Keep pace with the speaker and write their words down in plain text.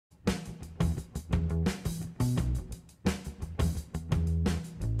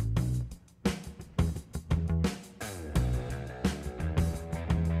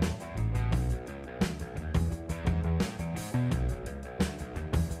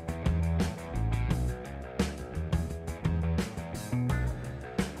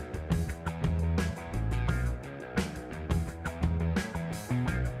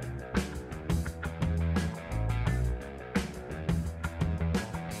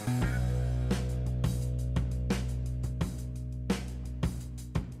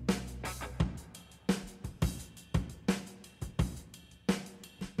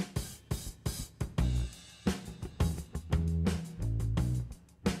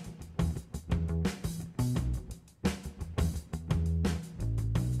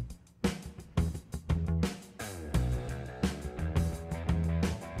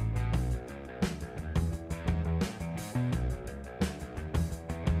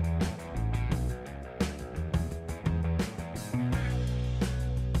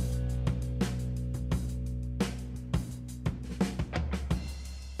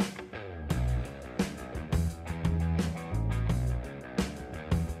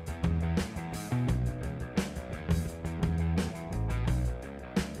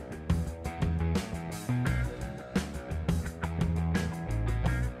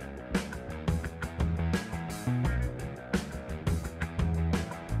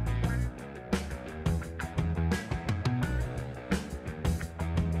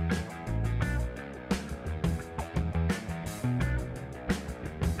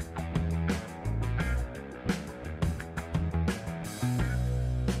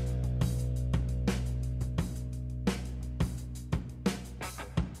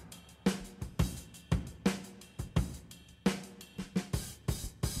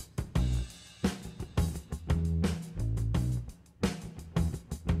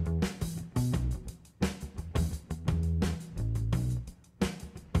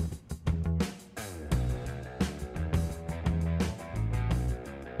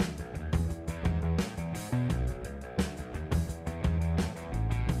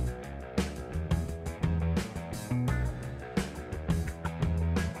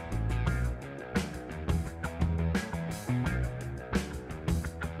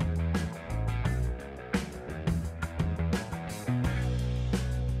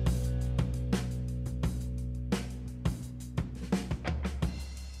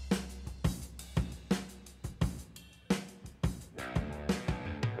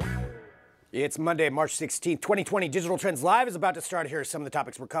It's Monday, March 16th, 2020. Digital Trends Live is about to start. Here are some of the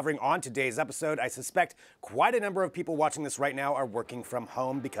topics we're covering on today's episode. I suspect quite a number of people watching this right now are working from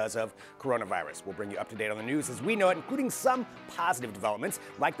home because of coronavirus. We'll bring you up to date on the news as we know it, including some positive developments,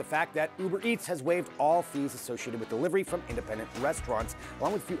 like the fact that Uber Eats has waived all fees associated with delivery from independent restaurants,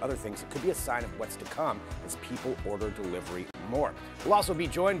 along with a few other things that could be a sign of what's to come as people order delivery more. We'll also be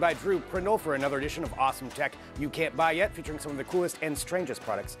joined by Drew Prindle for another edition of Awesome Tech You Can't Buy Yet, featuring some of the coolest and strangest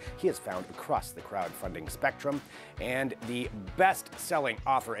products he has found across the crowdfunding spectrum. And the best-selling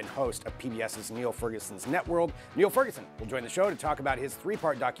author and host of PBS's Neil Ferguson's Networld, Neil Ferguson, will join the show to talk about his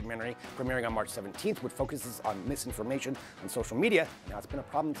three-part documentary premiering on March 17th, which focuses on misinformation on social media. Now it's been a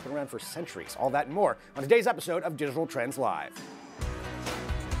problem that's been around for centuries. All that and more on today's episode of Digital Trends Live.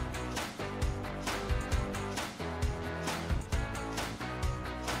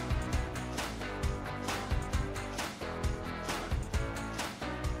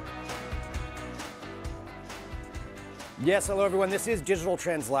 Yes, hello everyone. This is Digital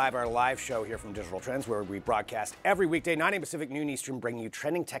Trends Live, our live show here from Digital Trends, where we broadcast every weekday, 9 a.m. Pacific, noon Eastern, bringing you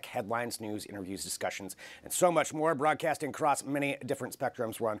trending tech headlines, news, interviews, discussions, and so much more. Broadcasting across many different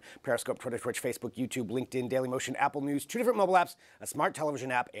spectrums. We're on Periscope, Twitter, Twitch, Facebook, YouTube, LinkedIn, Dailymotion, Apple News, 2 different mobile apps, a smart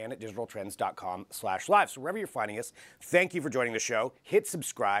television app, and at digitaltrends.com/live. So wherever you're finding us, thank you for joining the show. Hit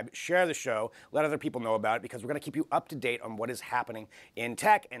subscribe, share the show, let other people know about it, because we're going to keep you up to date on what is happening in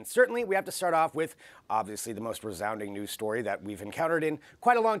tech. And certainly we have to start off with, obviously, the most resounding news story that we've encountered in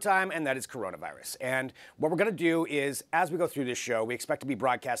quite a long time, and that is coronavirus. And what we're going to do is, as we go through this show, we expect to be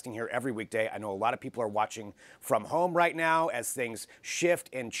broadcasting here every weekday. I know a lot of people are watching from home right now as things shift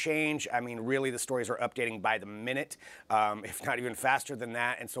and change. I mean, really, the stories are updating by the minute, if not even faster than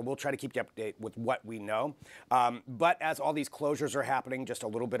that. And so we'll try to keep you up to date with what we know. But as all these closures are happening, just a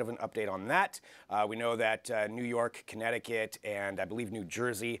little bit of an update on that. We know that New York, Connecticut, and I believe New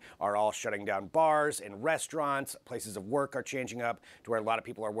Jersey are all shutting down bars and restaurants. Places of work are changing up to where a lot of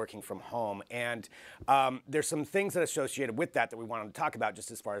people are working from home. And there's some things that are associated with that we wanted to talk about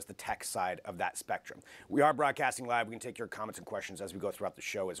just as far as the tech side of that spectrum. We are broadcasting live. We can take your comments and questions as we go throughout the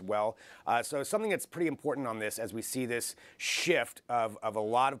show as well. So something that's pretty important on this as we see this shift of a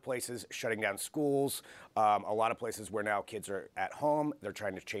lot of places shutting down schools, a lot of places where now kids are at home. They're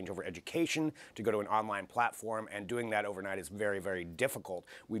trying to change over education to go to an online platform, and doing that overnight is very, very difficult.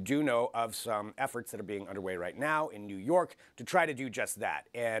 We do know of some efforts that are being underway right now in New York to try to do just that.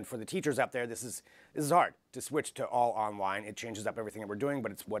 And for the teachers out there, this is hard to switch to all online. It changes up everything that we're doing,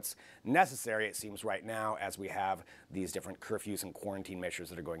 but it's what's necessary, it seems, right now as we have these different curfews and quarantine measures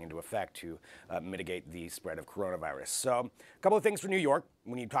that are going into effect to mitigate the spread of coronavirus. So a couple of things for New York.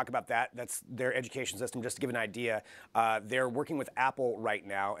 When you talk about that, that's their education system. Just to give an idea, they're working with Apple right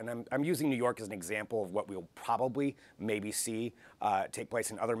now, and I'm using New York as an example of what we'll probably maybe see take place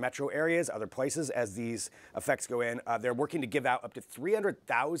in other metro areas, other places as these effects go in. They're working to give out up to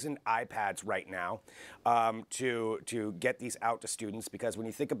 300,000 iPads right now to get these out to students, because when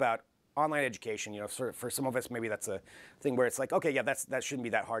you think about online education, for some of us, maybe that's a thing where it's like, okay, yeah, that shouldn't be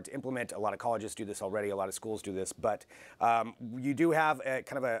that hard to implement. A lot of colleges do this already. A lot of schools do this. But you do have a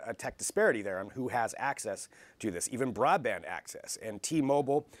kind of a tech disparity there on who has access to this, even broadband access. And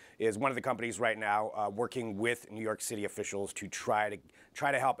T-Mobile is one of the companies right now working with New York City officials to try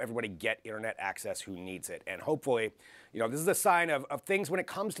to help everybody get internet access who needs it. And hopefully, this is a sign of things when it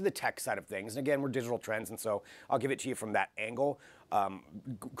comes to the tech side of things. And again, we're Digital Trends, and so I'll give it to you from that angle.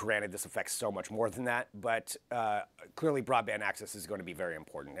 Granted, this affects so much more than that, but clearly broadband access is going to be very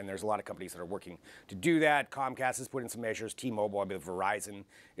important. And there's a lot of companies that are working to do that. Comcast has put in some measures. T-Mobile, I believe Verizon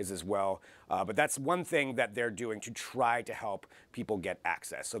is as well. But that's one thing that they're doing to try to help people get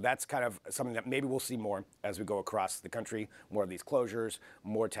access. So that's kind of something that maybe we'll see more as we go across the country. More of these closures,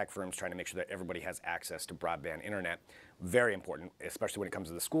 more tech firms trying to make sure that everybody has access to broadband internet. Very important, especially when it comes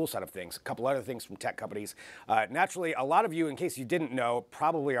to the school side of things. A couple other things from tech companies. Naturally, a lot of you, in case you didn't know,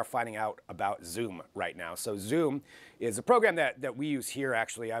 probably are finding out about Zoom right now. So Zoom is a program that we use here,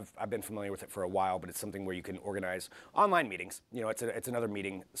 actually. I've been familiar with it for a while, but it's something where you can organize online meetings. It's another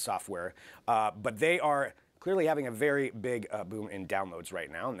meeting software. But they are clearly having a very big boom in downloads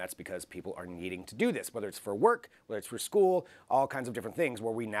right now, and that's because people are needing to do this, whether it's for work, whether it's for school, all kinds of different things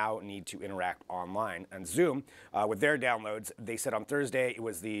where we now need to interact online. And Zoom, with their downloads, they said on Thursday it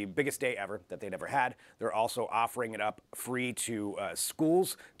was the biggest day ever that they'd ever had. They're also offering it up free to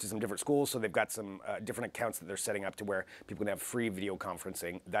schools, to some different schools, so they've got some different accounts that they're setting up to where people can have free video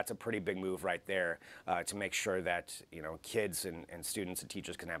conferencing. That's a pretty big move right there to make sure that kids and students and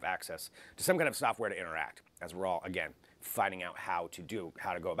teachers can have access to some kind of software to interact, as we're all, again, finding out how to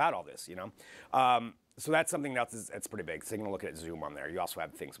go about all this, So that's something else that's pretty big. Taking a look at Zoom on there. You also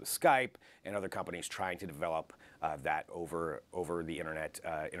have things with Skype and other companies trying to develop that over the internet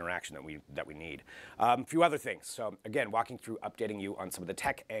interaction that we need. A few other things. So again, walking through, updating you on some of the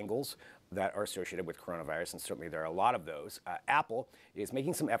tech angles that are associated with coronavirus, and certainly there are a lot of those. Apple is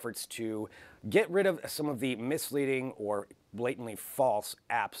making some efforts to get rid of some of the misleading or blatantly false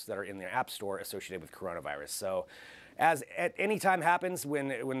apps that are in their App Store associated with coronavirus. So as at any time happens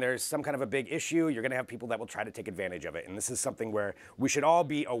when there's some kind of a big issue, you're going to have people that will try to take advantage of it. And this is something where we should all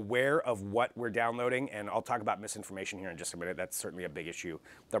be aware of what we're downloading. And I'll talk about misinformation here in just a minute. That's certainly a big issue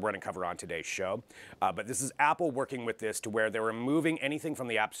that we're going to cover on today's show. But this is Apple working with this to where they're removing anything from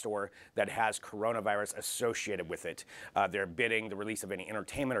the App Store that has coronavirus associated with it. They're bidding the release of any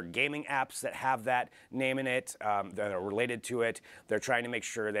entertainment or gaming apps that have that name in it, that are related to it. They're trying to make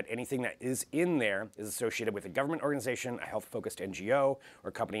sure that anything that is in there is associated with a government organization, a health-focused NGO,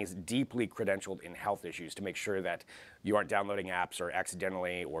 or companies deeply credentialed in health issues to make sure that you aren't downloading apps or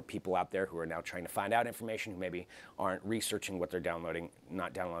accidentally, or people out there who are now trying to find out information who maybe aren't researching what they're downloading,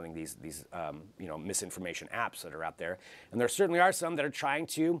 not downloading these misinformation apps that are out there. And there certainly are some that are trying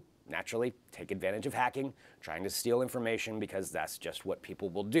to naturally take advantage of hacking, trying to steal information, because that's just what people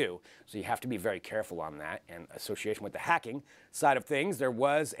will do. So you have to be very careful on that. And association with the hacking side of things, there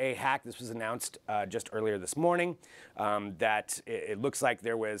was a hack. This was announced just earlier this morning, that it looks like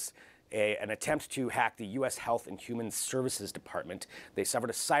there was an attempt to hack the U.S. Health and Human Services Department. They suffered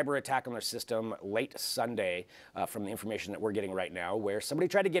a cyber attack on their system late Sunday, from the information that we're getting right now, where somebody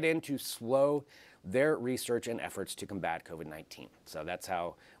tried to get in to slow their research and efforts to combat COVID-19. So that's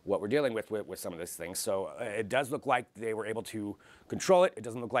what we're dealing with some of these things. So it does look like they were able to control it. It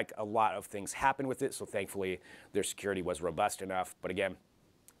doesn't look like a lot of things happened with it. So thankfully, their security was robust enough. But again,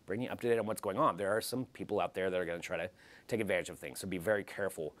 bringing you up to date on what's going on. There are some people out there that are going to try to take advantage of things. So be very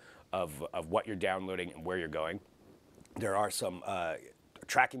careful of what you're downloading and where you're going. There are some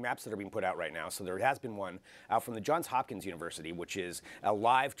tracking maps that are being put out right now. So there has been one out from the Johns Hopkins University, which is a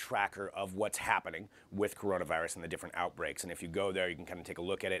live tracker of what's happening with coronavirus and the different outbreaks. And if you go there, you can kind of take a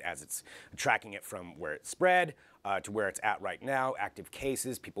look at it as it's tracking it from where it spread to where it's at right now, active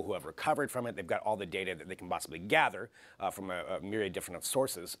cases, people who have recovered from it. They've got all the data that they can possibly gather from a myriad different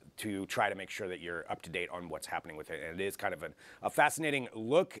sources to try to make sure that you're up to date on what's happening with it. And it is kind of a fascinating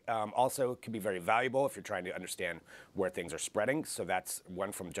look. Also can be very valuable if you're trying to understand where things are spreading. So that's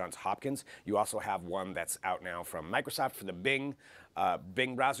one from Johns Hopkins. You also have one that's out now from Microsoft for the Bing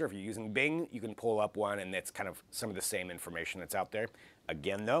browser. If you're using Bing, you can pull up one, and that's kind of some of the same information that's out there.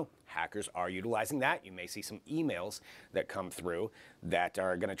 Again, though, hackers are utilizing that. You may see some emails that come through that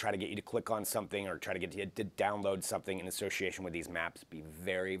are going to try to get you to click on something or try to get you to download something in association with these maps. Be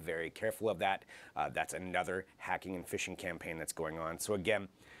very, very careful of that. That's another hacking and phishing campaign that's going on. So again,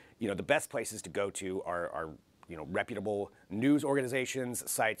 the best places to go to are reputable news organizations,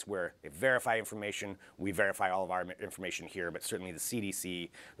 sites where they verify information. We verify all of our information here, but certainly the CDC,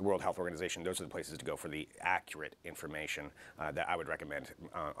 the World Health Organization, those are the places to go for the accurate information that I would recommend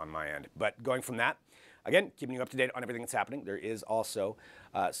on my end. But going from that, again, keeping you up to date on everything that's happening. There is also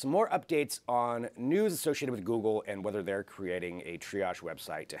some more updates on news associated with Google and whether they're creating a triage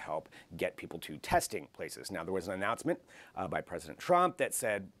website to help get people to testing places. Now, there was an announcement by President Trump that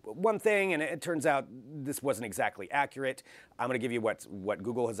said one thing, and it turns out this wasn't exactly accurate. I'm going to give you what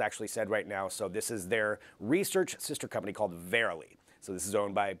Google has actually said right now. So this is their research sister company called Verily. So this is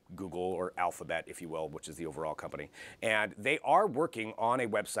owned by Google, or Alphabet, if you will, which is the overall company. And they are working on a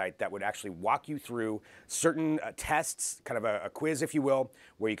website that would actually walk you through certain tests, kind of a quiz, if you will,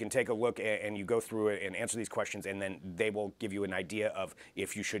 where you can take a look and you go through it and answer these questions, and then they will give you an idea of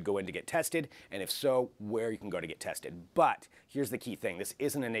if you should go in to get tested, and if so, where you can go to get tested. But here's the key thing. This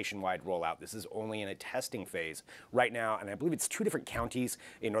isn't a nationwide rollout. This is only in a testing phase right now, and I believe it's 2 different counties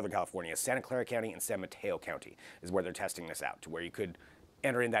in Northern California. Santa Clara County and San Mateo County is where they're testing this out, to where you could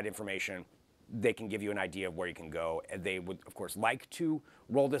enter in that information. They can give you an idea of where you can go. And they would, of course, like to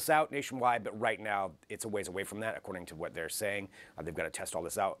roll this out nationwide, but right now it's a ways away from that, according to what they're saying. They've got to test all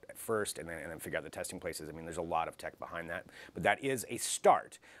this out at first and then figure out the testing places. I mean, there's a lot of tech behind that, but that is a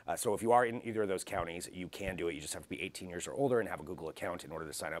start. So if you are in either of those counties, you can do it. You just have to be 18 years or older and have a Google account in order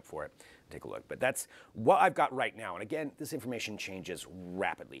to sign up for it. Take a look. But that's what I've got right now. And again, this information changes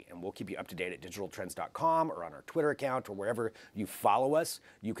rapidly, and we'll keep you up to date at digitaltrends.com or on our Twitter account or wherever you follow us.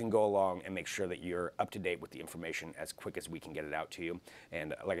 You can go along and make sure that you're up to date with the information as quick as we can get it out to you.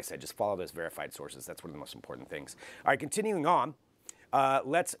 And like I said, just follow those verified sources. That's one of the most important things. All right, continuing on.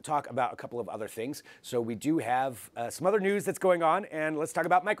 Let's talk about a couple of other things. So we do have some other news that's going on, and let's talk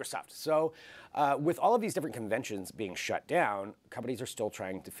about Microsoft. So with all of these different conventions being shut down, companies are still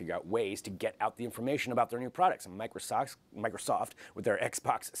trying to figure out ways to get out the information about their new products. And Microsoft, with their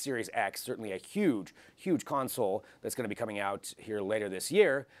Xbox Series X, certainly a huge console that's going to be coming out here later this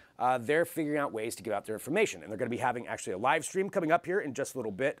year, they're figuring out ways to give out their information. And they're going to be having actually a live stream coming up here in a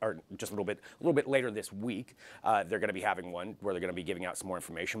little bit later this week. They're going to be having one where they're going to be giving out some more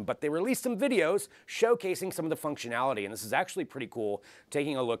information. But they released some videos showcasing some of the functionality. And this is actually pretty cool,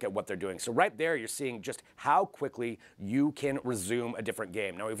 taking a look at what they're doing. So right there, you're seeing just how quickly you can resume a different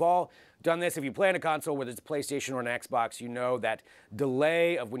game. Now, we've all done this. If you play on a console, whether it's a PlayStation or an Xbox, you know that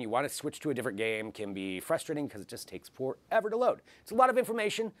delay of when you want to switch to a different game can be frustrating because it just takes forever to load. It's a lot of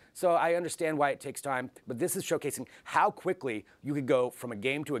information, so I understand why it takes time, but this is showcasing how quickly you could go from a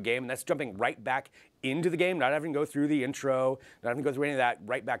game to a game, and that's jumping right back into the game, not having to go through the intro, not having to go through any of that,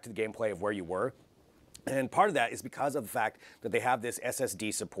 right back to the gameplay of where you were. And part of that is because of the fact that they have this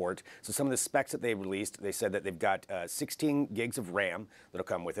SSD support. So some of the specs that they released, they said that they've got 16 gigs of RAM that'll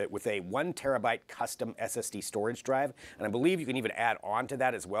come with it, with a 1 terabyte custom SSD storage drive. And I believe you can even add on to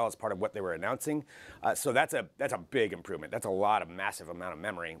that as well as part of what they were announcing. So that's a big improvement. That's a massive amount of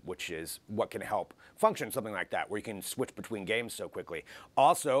memory, which is what can help function something like that, where you can switch between games so quickly.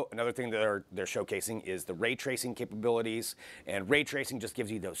 Also, another thing that they're showcasing is the ray tracing capabilities. And ray tracing just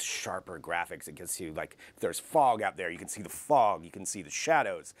gives you those sharper graphics. It gives you, like, if there's fog out there, you can see the fog, you can see the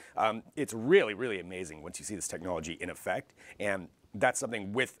shadows. It's really, really amazing once you see this technology in effect. And that's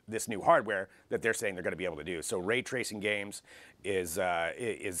something with this new hardware that they're saying they're going to be able to do. So ray tracing games is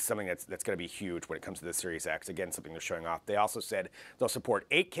something that's going to be huge when it comes to the Series X. Again, something they're showing off. They also said they'll support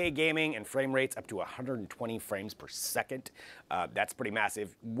 8K gaming and frame rates up to 120 frames per second. That's pretty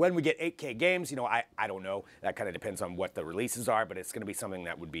massive. When we get 8K games, you know, I don't know. That kind of depends on what the releases are, but it's going to be something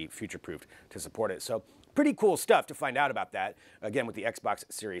that would be future-proofed to support it. So pretty cool stuff to find out about that, again, with the Xbox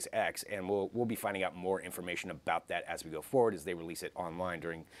Series X, and we'll be finding out more information about that as we go forward as they release it online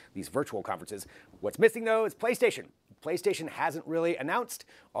during these virtual conferences. What's missing, though, is PlayStation. PlayStation hasn't really announced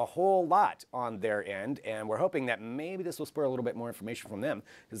a whole lot on their end, and we're hoping that maybe this will spur a little bit more information from them,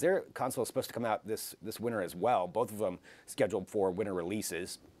 because their console is supposed to come out this winter as well, both of them scheduled for winter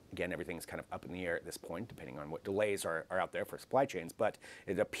releases. Again, everything's kind of up in the air at this point, depending on what delays are out there for supply chains. But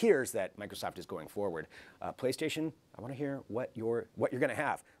it appears that Microsoft is going forward. PlayStation, I want to hear what you're going to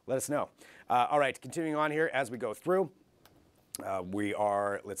have. Let us know. All right, continuing on here as we go through. We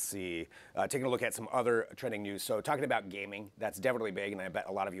are, let's see, taking a look at some other trending news. So talking about gaming, that's definitely big, and I bet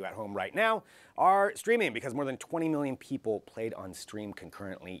a lot of you at home right now are streaming, because more than 20 million people played on stream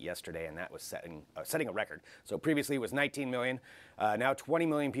concurrently yesterday, and that was setting a record. So previously it was 19 million, now 20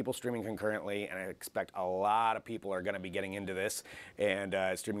 million people streaming concurrently, and I expect a lot of people are going to be getting into this. And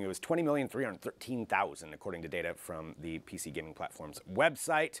streaming, it was 20,313,000 according to data from the PC Gaming Platform's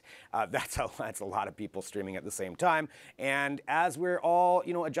website. That's a lot of people streaming at the same time. And as we're all,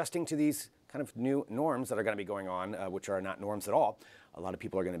 adjusting to these kind of new norms that are going to be going on, which are not norms at all, a lot of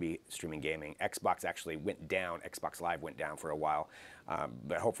people are going to be streaming gaming. Xbox actually went down. Xbox Live went down for a while.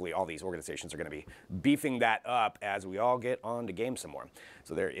 But hopefully all these organizations are going to be beefing that up as we all get on to game some more.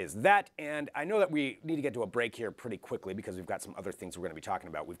 So there is that. And I know that we need to get to a break here pretty quickly, because we've got some other things we're going to be talking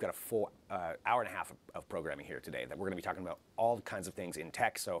about. We've got a full hour and a half of programming here today that we're going to be talking about all kinds of things in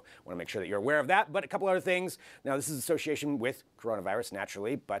tech. So I want to make sure that you're aware of that. But a couple other things. Now, this is association with coronavirus,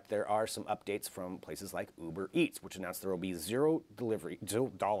 naturally, but there are some updates from places like Uber Eats, which announced there will be $0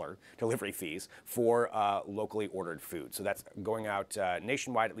 delivery fees for locally ordered food. So that's going out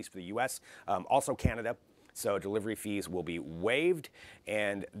nationwide, at least for the U.S., also Canada. So delivery fees will be waived,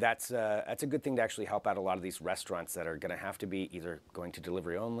 and that's a good thing to actually help out a lot of these restaurants that are going to have to be either going to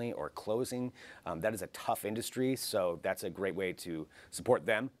delivery only or closing. That is a tough industry, so that's a great way to support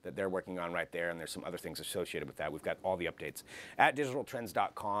them that they're working on right there, and there's some other things associated with that. We've got all the updates at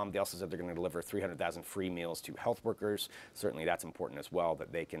digitaltrends.com. They also said they're going to deliver 300,000 free meals to health workers. Certainly that's important as well,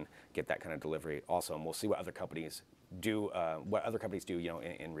 that they can get that kind of delivery also, and we'll see what other companies do,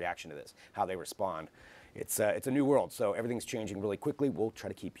 in reaction to this, how they respond. It's a new world, so everything's changing really quickly. We'll try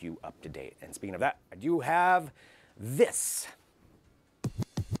to keep you up to date. And speaking of that, I do have this.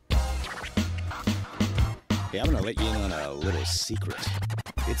 Hey, I'm gonna let you in on a little secret.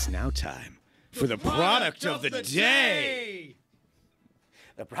 It's now time for the product of the day.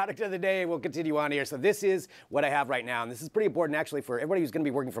 the product of the day. We'll continue on here. So this is what I have right now, and this is pretty important actually for everybody who's going to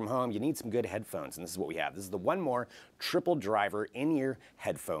be working from home. You need some good headphones, and this is what we have. This is the One More triple driver in-ear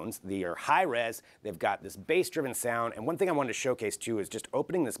headphones. They are high res. They've got this bass-driven sound, and one thing I wanted to showcase too is just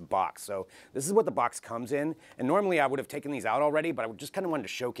opening this box. So this is what the box comes in, and normally I would have taken these out already, but I just kind of wanted to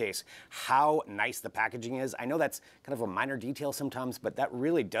showcase how nice the packaging is. I know that's kind of a minor detail sometimes, but that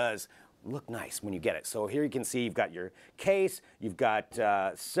really does look nice when you get it. So here you can see you've got your case, you've got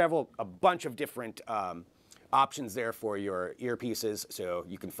a bunch of different options there for your earpieces, so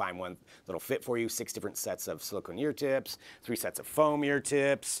you can find one that'll fit for you. 6 different sets of silicone ear tips, 3 sets of foam ear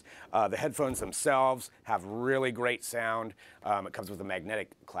tips. The headphones themselves have really great sound. It comes with a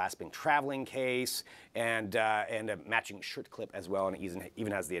magnetic clasping traveling case and a matching shirt clip as well, and it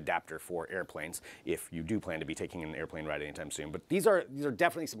even has the adapter for airplanes if you do plan to be taking an airplane ride anytime soon. But these are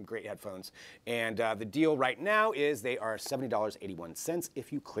definitely some great headphones, and the deal right now is they are $70.81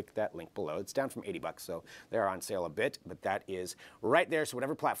 if you click that link below. It's down from $80, so they're on sale a bit, but that is right there. So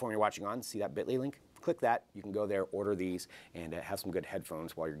whatever platform you're watching on, see that bit.ly link? Click that. You can go there, order these, and have some good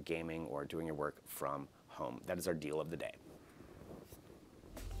headphones while you're gaming or doing your work from home. That is our deal of the day.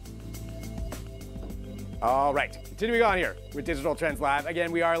 All right, continuing on here with Digital Trends Live.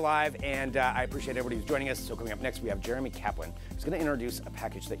 Again, we are live, and I appreciate everybody who's joining us. So coming up next, we have Jeremy Kaplan, who's going to introduce a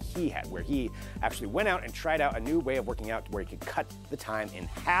package that he had, where he actually went out and tried out a new way of working out where he could cut the time in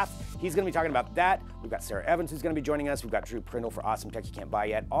half. He's going to be talking about that. We've got Sarah Evans, who's going to be joining us. We've got Drew Prindle for Awesome Tech You Can't Buy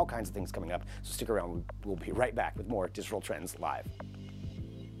Yet. All kinds of things coming up, so stick around. We'll be right back with more Digital Trends Live.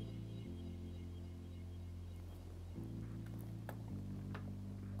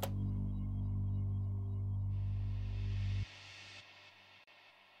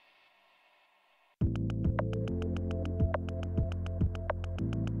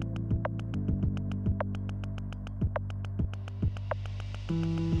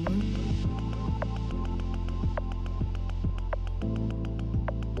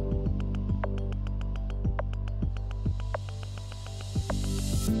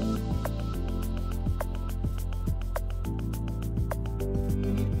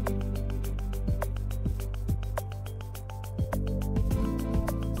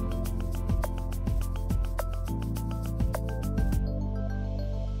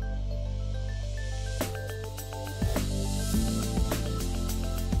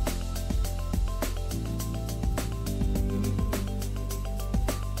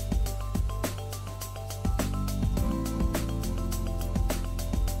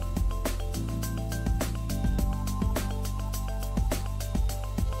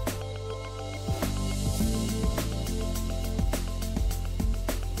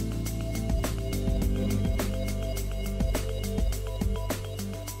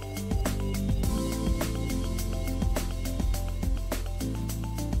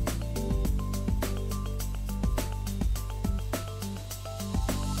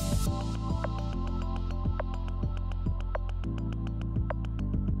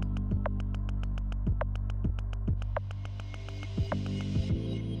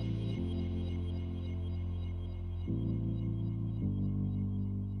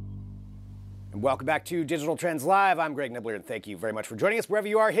 Welcome back to Digital Trends Live. I'm Greg Nibbler, and thank you very much for joining us. Wherever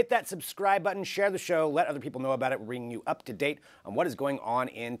you are, hit that subscribe button, share the show, let other people know about it. We're bringing you up to date on what is going on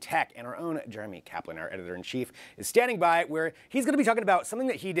in tech. And our own Jeremy Kaplan, our editor-in-chief, is standing by where he's going to be talking about something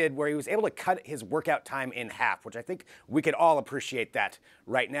that he did where he was able to cut his workout time in half, which I think we could all appreciate that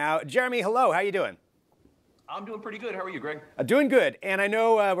right now. Jeremy, hello. How you doing? I'm doing pretty good. How are you, Greg? Doing good. And I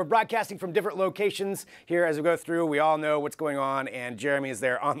know we're broadcasting from different locations here as we go through. We all know what's going on, and Jeremy is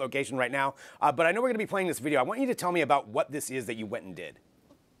there on location right now. But I know we're going to be playing this video. I want you to tell me about what this is that you went and did.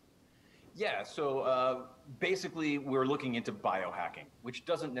 Yeah, so basically we're looking into biohacking, which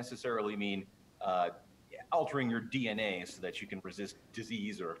doesn't necessarily mean altering your DNA so that you can resist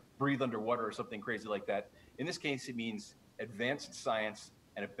disease or breathe underwater or something crazy like that. In this case, it means advanced science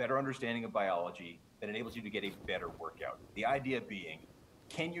and a better understanding of biology that enables you to get a better workout. The idea being,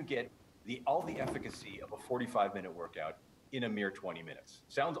 can you get all the efficacy of a 45-minute workout in a mere 20 minutes?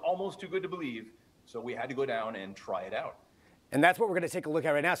 Sounds almost too good to believe, so we had to go down and try it out. And that's what we're going to take a look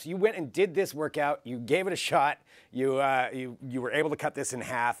at right now. So you went and did this workout. You gave it a shot. You were able to cut this in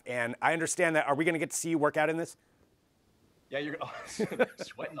half. And I understand that. Are we going to get to see you work out in this? Yeah, you're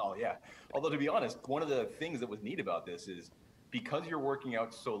sweating all, yeah. Although, to be honest, one of the things that was neat about this is because you're working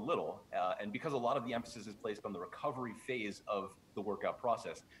out so little, and because a lot of the emphasis is placed on the recovery phase of the workout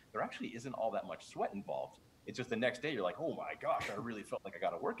process, there actually isn't all that much sweat involved. It's just the next day you're like, oh my gosh, I really felt like I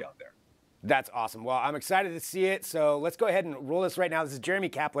got a workout there. That's awesome. Well, I'm excited to see it. So let's go ahead and roll this right now. This is Jeremy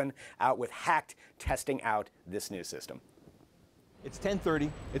Kaplan out with Hacked, testing out this new system. It's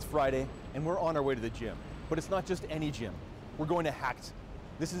 10:30, it's Friday, and we're on our way to the gym. But it's not just any gym. We're going to HACT.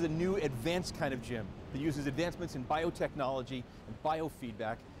 This is a new advanced kind of gym that uses advancements in biotechnology and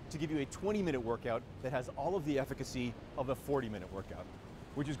biofeedback to give you a 20-minute workout that has all of the efficacy of a 40-minute workout.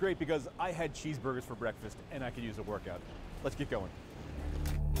 Which is great because I had cheeseburgers for breakfast and I could use a workout. Let's get going.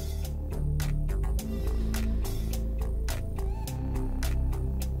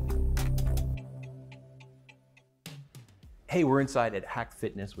 Hey, we're inside at HACT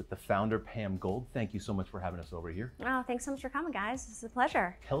Fitness with the founder, Pam Gold. Thank you so much for having us over here. Oh, thanks so much for coming, guys. This is a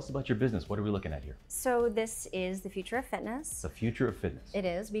pleasure. Tell us about your business. What are we looking at here? So this is the future of fitness. The future of fitness. It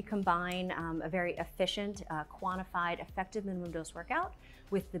is. We combine a very efficient, quantified, effective minimum dose workout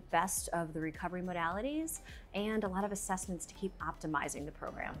with the best of the recovery modalities and a lot of assessments to keep optimizing the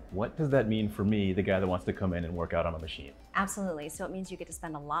program. What does that mean for me, the guy that wants to come in and work out on a machine? Absolutely. So it means you get to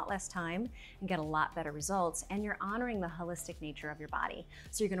spend a lot less time and get a lot better results, and you're honoring the holistic nature of your body.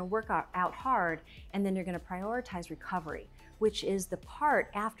 So you're going to work out hard, and then you're going to prioritize recovery, which is the part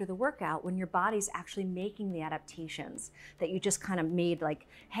after the workout when your body's actually making the adaptations that you just kind of made, like,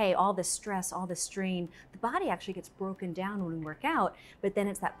 hey, all this stress, all this strain, the body actually gets broken down when we work out, but then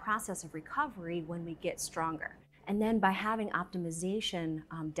it's that process of recovery when we get stronger. And then by having optimization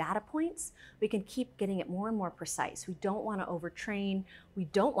data points, we can keep getting it more and more precise. We don't want to overtrain. We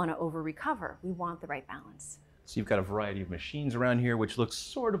don't want to over-recover. We want the right balance. So you've got a variety of machines around here, which looks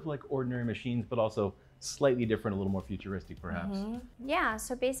sort of like ordinary machines, but also slightly different, a little more futuristic, perhaps. Yeah,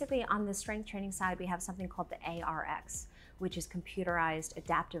 so basically on the strength training side, we have something called the ARX, which is computerized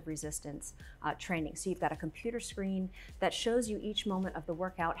adaptive resistance training. So you've got a computer screen that shows you each moment of the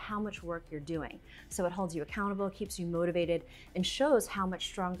workout how much work you're doing. So it holds you accountable, keeps you motivated, and shows how much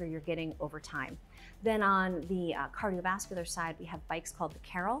stronger you're getting over time. Then on the cardiovascular side, we have bikes called the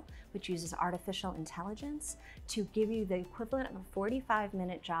Carol, which uses artificial intelligence to give you the equivalent of a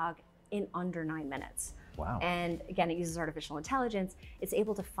 45-minute jog in under 9 minutes. Wow. And again, it uses artificial intelligence. It's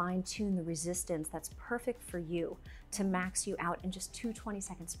able to fine-tune the resistance that's perfect for you to max you out in just 2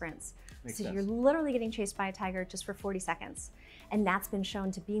 20-second sprints. Makes so sense. You're literally getting chased by a tiger just for 40 seconds. And that's been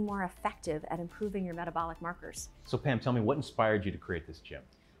shown to be more effective at improving your metabolic markers. So Pam, tell me, what inspired you to create this gym?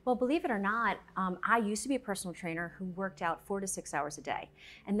 Well, believe it or not, I used to be a personal trainer who worked out 4 to 6 hours a day.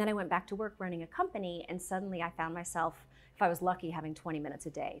 And then I went back to work running a company, and suddenly I found myself, if I was lucky, having 20 minutes a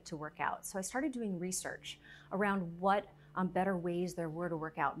day to work out. So I started doing research around what better ways there were to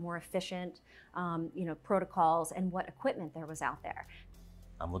work out, more efficient protocols, and what equipment there was out there.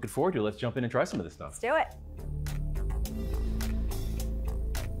 I'm looking forward to it. Let's jump in and try some of this stuff. Let's do it.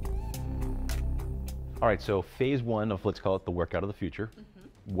 All right, so phase one of, let's call it the workout of the future.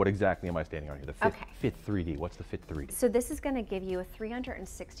 What exactly am I standing on here? The Fit 3D. What's the Fit 3D? So this is going to give you a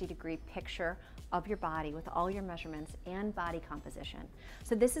 360-degree picture of your body with all your measurements and body composition.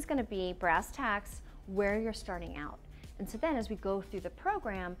 So this is going to be brass tacks where you're starting out. And so then as we go through the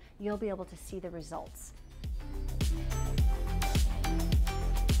program, you'll be able to see the results.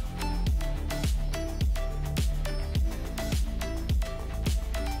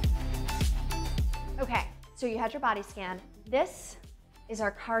 Okay, so you had your body scan. This is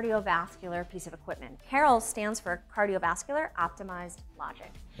our cardiovascular piece of equipment. CAROL stands for Cardiovascular Optimized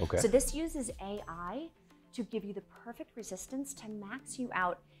Logic. Okay. So this uses AI to give you the perfect resistance to max you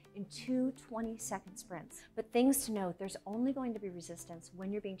out in 2 20-second sprints. But things to note, there's only going to be resistance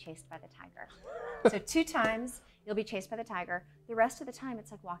when you're being chased by the tiger. So 2 times you'll be chased by the tiger. The rest of the time,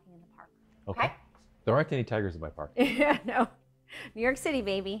 it's like walking in the park. Okay. There aren't any tigers in my park. Yeah, no. New York City,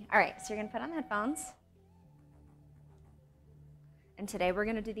 baby. All right, so you're gonna put on the headphones. And today we're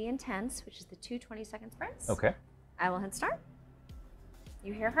gonna do the intense, which is the 2 20-second sprints. Okay. I will hit start.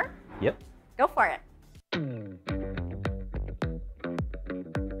 You hear her? Yep. Go for it.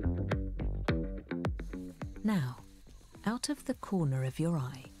 Now, out of the corner of your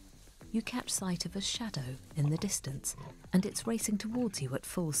eye, you catch sight of a shadow in the distance, and it's racing towards you at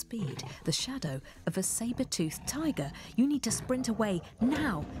full speed. The shadow of a saber-toothed tiger. You need to sprint away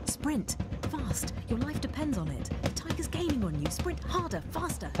now. Sprint fast. Your life depends on it. The tiger's gaining on you. Sprint harder,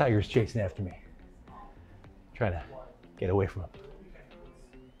 faster. Tiger's chasing after me. Trying to get away from him.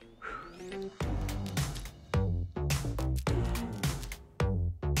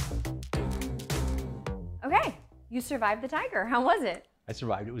 Okay, you survived the tiger. How was it? I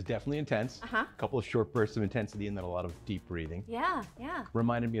survived. It was definitely intense. A couple of short bursts of intensity and then a lot of deep breathing. Yeah, yeah.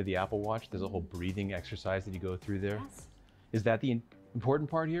 Reminded me of the Apple Watch. There's a whole breathing exercise that you go through there. Yes. Is that the important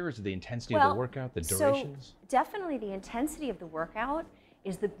part here? Or is it the intensity of the workout, the durations? So definitely the intensity of the workout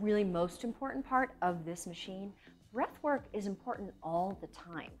is the really most important part of this machine. Breath work is important all the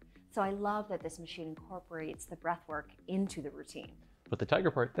time. So I love that this machine incorporates the breath work into the routine. But the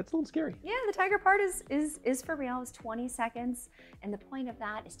tiger part, that's a little scary. Yeah, the tiger part is for real. It's 20 seconds. And the point of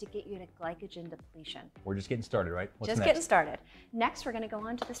that is to get you to glycogen depletion. We're just getting started, right? What's Just next? getting started. Next, we're going to go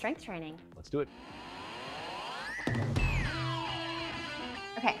on to the strength training. Let's do it.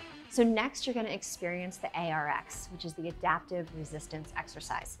 Okay, so next you're going to experience the ARX, which is the adaptive resistance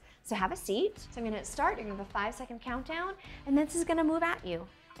exercise. So have a seat. So I'm going to start. You're going to have a 5-second countdown, and this is going to move at you.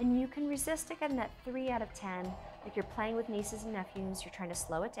 And you can resist again that 3 out of 10. Like you're playing with nieces and nephews, you're trying to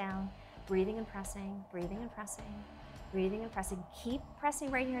slow it down, breathing and pressing, breathing and pressing, breathing and pressing. Keep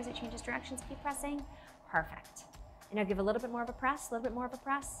pressing right here as it changes directions. Keep pressing. Perfect. And now give a little bit more of a press, a little bit more of a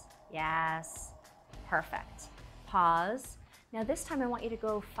press. Yes. Perfect. Pause. Now this time I want you to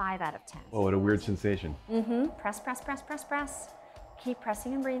go 5 out of 10. Oh, what a weird sensation. Press, press, press, press, press. Keep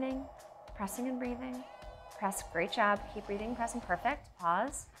pressing and breathing, pressing and breathing. Press, great job. Keep breathing, pressing, perfect.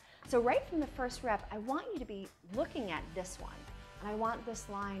 Pause. So right from the first rep, I want you to be looking at this one, and I want this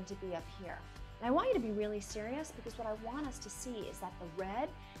line to be up here. And I want you to be really serious, because what I want us to see is that the red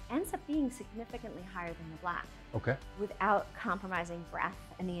ends up being significantly higher than the black. Okay. Without compromising breath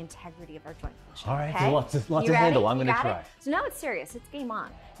and the integrity of our joint function. All right, okay? so lots You to handle. ready? I'm You going to got try. it? So now it's serious. It's game on.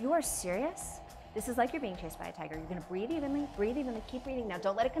 You are serious. This is like you're being chased by a tiger. You're going to breathe evenly, keep breathing. Now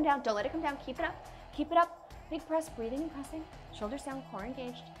don't let it come down, don't let it come down. Keep it up, keep it up. Big press, breathing and pressing. Shoulders down, core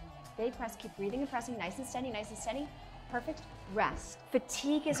engaged. Big press, keep breathing and pressing. Nice and steady, nice and steady. Perfect. Rest.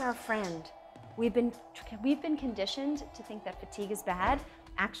 Fatigue is our friend. We've been conditioned to think that fatigue is bad.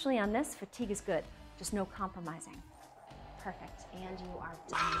 Actually, on this, fatigue is good. Just no compromising. Perfect. And you are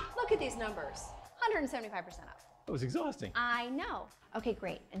done. Look at these numbers. 175% up. That was exhausting. I know. Okay,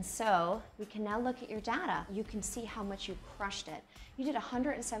 great. And so we can now look at your data. You can see how much you crushed it. You did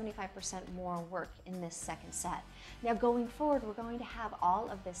 175% more work in this second set. Now going forward, we're going to have all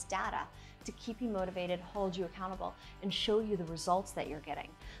of this data to keep you motivated, hold you accountable, and show you the results that you're getting.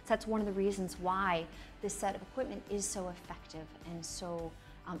 So that's one of the reasons why this set of equipment is so effective and so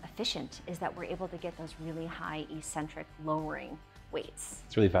efficient, is that we're able to get those really high eccentric lowering weights.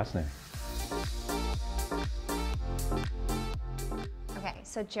 It's really fascinating. Okay,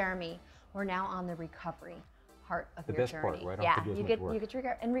 so Jeremy, we're now on the recovery part of The your best journey. part, right? I don't Yeah, have to do as you much get work. to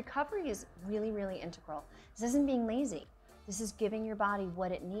recover, and recovery is really, really integral. This isn't being lazy. This is giving your body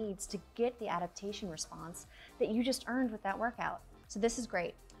what it needs to get the adaptation response that you just earned with that workout. So this is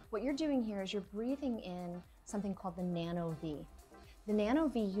great. What you're doing here is you're breathing in something called the Nano V. The Nano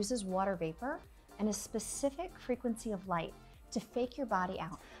V uses water vapor and a specific frequency of light to fake your body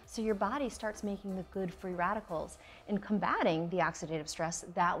out. So your body starts making the good free radicals and combating the oxidative stress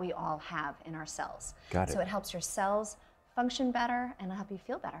that we all have in our cells. Got it. So it helps your cells function better and it'll help you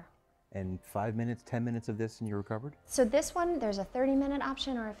feel better. And 5 minutes, 10 minutes of this and you're recovered? So this one, there's a 30-minute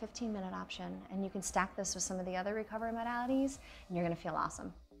option or a 15-minute option, and you can stack this with some of the other recovery modalities, and you're gonna feel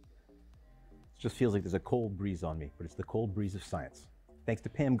awesome. It just feels like there's a cold breeze on me, but it's the cold breeze of science. Thanks to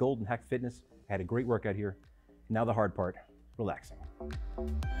Pam Gold and Hack Fitness, I had a great workout here. Now the hard part, relaxing.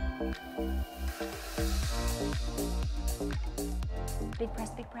 Big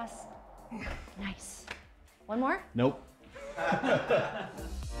press, big press. Nice. One more? Nope.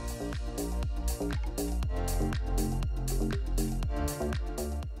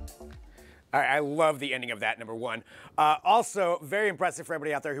 All right, I love the ending of that, number one. Also, very impressive for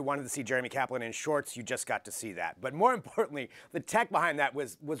everybody out there who wanted to see Jeremy Kaplan in shorts. You just got to see that. But more importantly, the tech behind that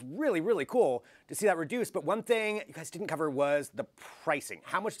was really, really cool to see that reduced. But one thing you guys didn't cover was the pricing.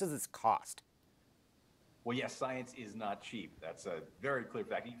 How much does this cost? Well, yes, science is not cheap. That's a very clear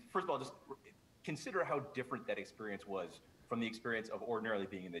fact. First of all, just consider how different that experience was from the experience of ordinarily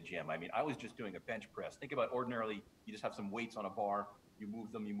being in the gym. I mean, I was just doing a bench press. Think about ordinarily, you just have some weights on a bar, you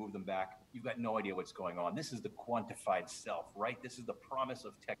move them back. You've got no idea what's going on. This is the quantified self, right? This is the promise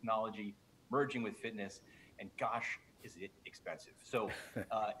of technology merging with fitness, and gosh, is it expensive. So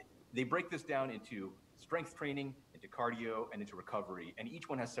they break this down into strength training, into cardio, and into recovery, and each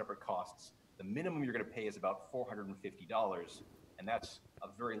one has separate costs. The minimum you're gonna pay is about $450, and that's a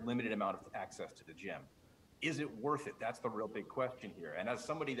very limited amount of access to the gym. Is it worth it? That's the real big question here. And as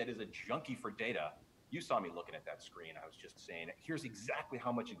somebody that is a junkie for data, you saw me looking at that screen. I was just saying, here's exactly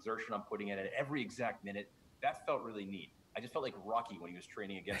how much exertion I'm putting in at every exact minute. That felt really neat. I just felt like Rocky when he was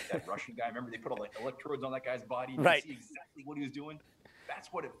training against that Russian guy. Remember they put all the electrodes on that guy's body? You Right. see exactly what he was doing?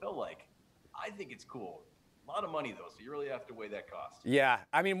 That's what it felt like. I think it's cool. A lot of money though, so you really have to weigh that cost. Yeah,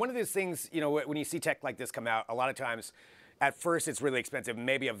 I mean, one of those things, you know, when you see tech like this come out, a lot of times, at first it's really expensive.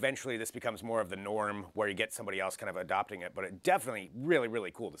 Maybe eventually this becomes more of the norm where you get somebody else kind of adopting it, but it definitely really,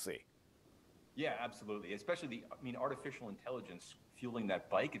 really cool to see. Yeah, absolutely. Especially artificial intelligence fueling that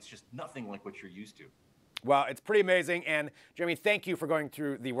bike, it's just nothing like what you're used to. Well, it's pretty amazing. And Jeremy, thank you for going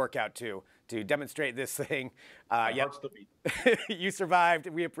through the workout too, to demonstrate this thing. My heart's still beating. You survived.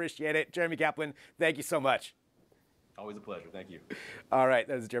 We appreciate it. Jeremy Kaplan, thank you so much. Always a pleasure. Thank you. All right,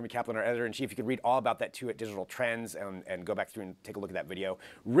 that is Jeremy Kaplan, our editor-in-chief. You can read all about that too at Digital Trends and go back through and take a look at that video.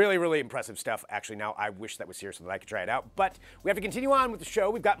 Really, really impressive stuff. Actually, now I wish that was here so that I could try it out. But we have to continue on with the show.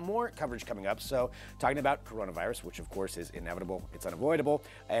 We've got more coverage coming up. So talking about coronavirus, which of course is inevitable, it's unavoidable,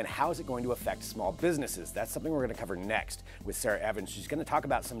 and how is it going to affect small businesses? That's something we're going to cover next with Sarah Evans. She's going to talk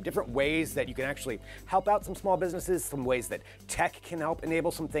about some different ways that you can actually help out some small businesses, some ways that tech can help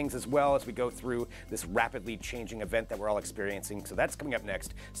enable some things as well as we go through this rapidly changing event that we're all experiencing. So that's coming up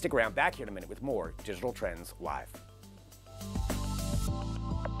next. Stick around, back here in a minute with more Digital Trends Live.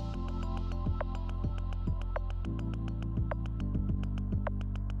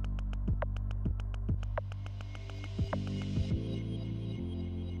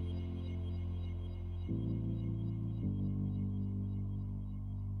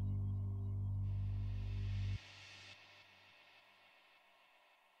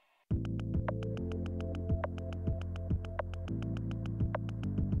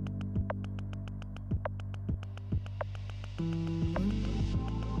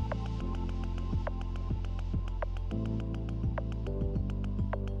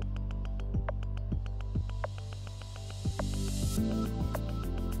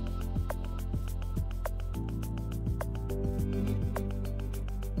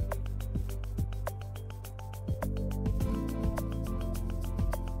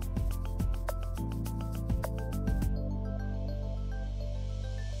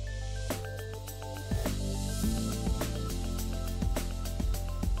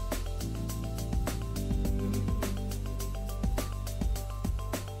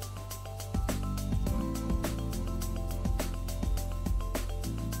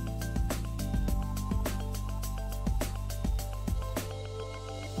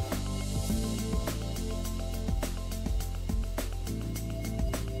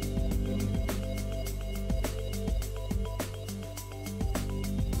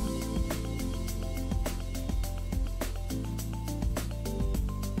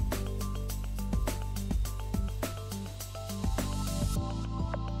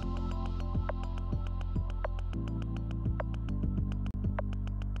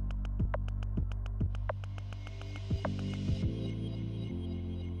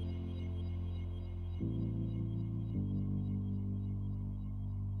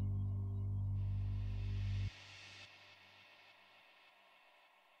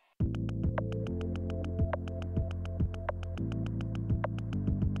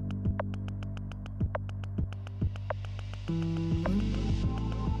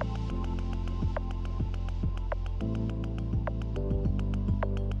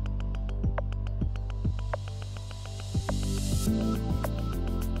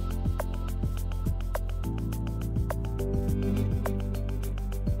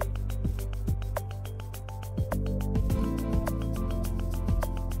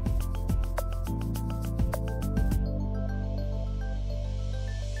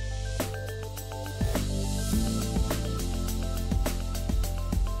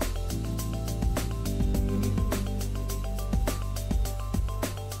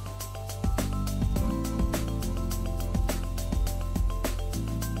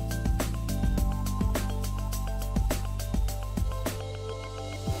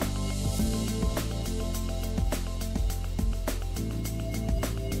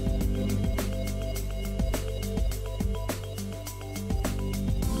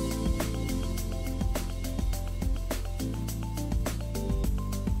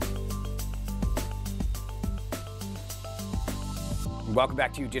 Welcome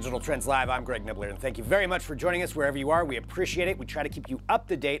back to Digital Trends Live. I'm Greg Nibbler, and thank you very much for joining us wherever you are. We appreciate it. We try to keep you up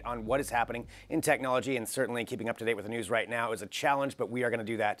to date on what is happening in technology, and certainly keeping up to date with the news right now is a challenge, but we are going to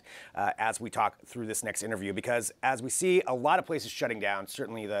do that as we talk through this next interview, because as we see a lot of places shutting down,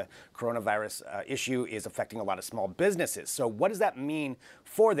 certainly the coronavirus issue is affecting a lot of small businesses. So what does that mean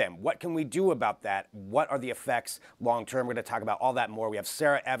for them? What can we do about that? What are the effects long term? We're going to talk about all that more. We have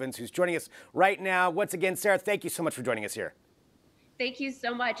Sarah Evans, who's joining us right now. Once again, Sarah, thank you so much for joining us here. Thank you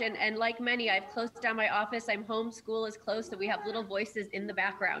so much. And like many, I've closed down my office. I'm home. School is closed, so we have little voices in the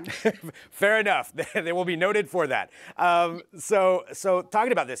background. Fair enough. They will be noted for that. So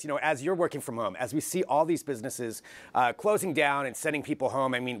talking about this, as you're working from home, as we see all these businesses closing down and sending people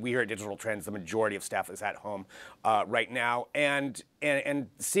home, I mean, we here at Digital Trends, the majority of staff is at home right now, and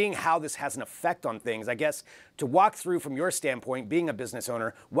seeing how this has an effect on things, I guess, to walk through from your standpoint, being a business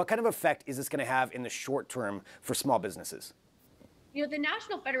owner, what kind of effect is this going to have in the short term for small businesses? You know, the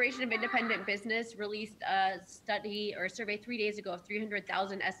National Federation of Independent Business released a study or a survey 3 days ago of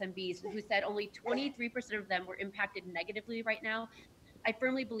 300,000 SMBs who said only 23% of them were impacted negatively right now. I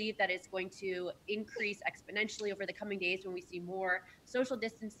firmly believe that it's going to increase exponentially over the coming days when we see more social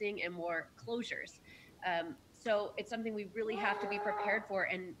distancing and more closures. So it's something we really have to be prepared for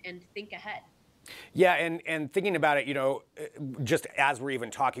and think ahead. Yeah, and thinking about it, just as we're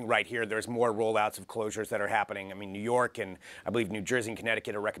even talking right here, there's more rollouts of closures that are happening. I mean, New York and I believe New Jersey and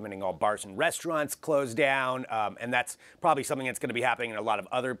Connecticut are recommending all bars and restaurants close down, and that's probably something that's going to be happening in a lot of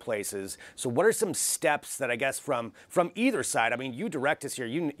other places. So what are some steps that I guess from either side? I mean, you direct us here,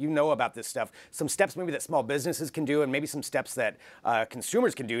 you know about this stuff. Some steps maybe that small businesses can do, and maybe some steps that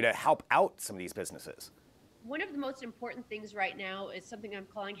consumers can do to help out some of these businesses. One of the most important things right now is something I'm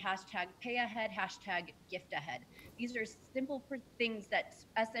calling hashtag pay ahead, hashtag gift ahead. These are simple things that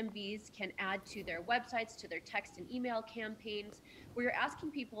SMBs can add to their websites, to their text and email campaigns, where you're asking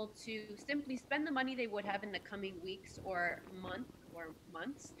people to simply spend the money they would have in the coming weeks or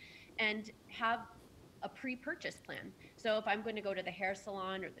months and have a pre-purchase plan. So if I'm going to go to the hair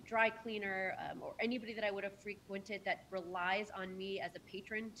salon or the dry cleaner or anybody that I would have frequented that relies on me as a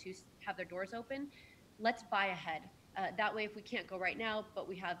patron to have their doors open, let's buy ahead. That way, if we can't go right now, but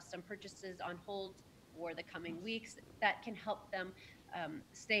we have some purchases on hold for the coming weeks, that can help them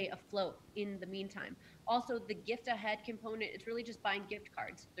stay afloat in the meantime. Also, the gift ahead component, it's really just buying gift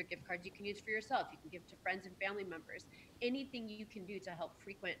cards. They're gift cards you can use for yourself. You can give to friends and family members. Anything you can do to help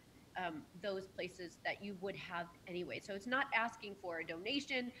frequent those places that you would have anyway. So it's not asking for a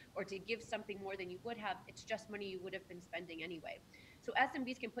donation or to give something more than you would have. It's just money you would have been spending anyway. So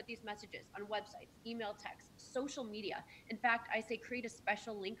SMBs can put these messages on websites, email, text, social media. In fact, I say create a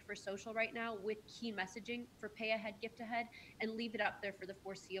special link for social right now with key messaging for pay ahead, gift ahead, and leave it up there for the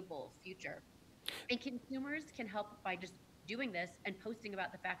foreseeable future. And consumers can help by just doing this and posting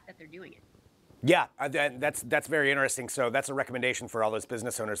about the fact that they're doing it. Yeah, that's very interesting. So that's a recommendation for all those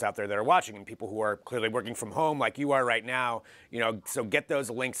business owners out there that are watching and people who are clearly working from home like you are right now. So get those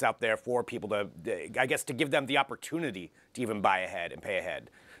links out there for people to, I guess, to give them the opportunity to even buy ahead and pay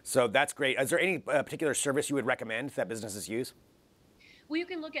ahead. So that's great. Is there any particular service you would recommend that businesses use? Well, you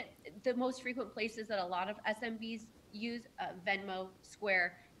can look at the most frequent places that a lot of SMBs use, Venmo,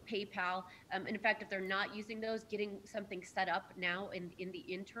 Square, PayPal. And in fact, if they're not using those, getting something set up now in the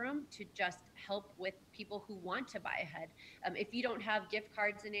interim to just help with people who want to buy ahead. If you don't have gift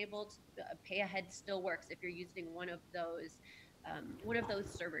cards enabled, pay ahead still works if you're using one of those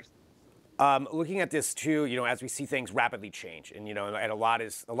servers. Looking at this too, as we see things rapidly change, and and a lot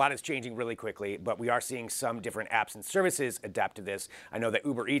is changing really quickly. But we are seeing some different apps and services adapt to this. I know that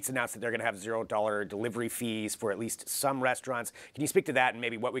Uber Eats announced that they're going to have $0 delivery fees for at least some restaurants. Can you speak to that and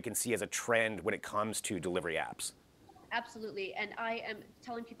maybe what we can see as a trend when it comes to delivery apps? Absolutely. And I am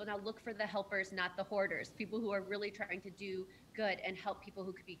telling people now, look for the helpers, not the hoarders, people who are really trying to do good and help people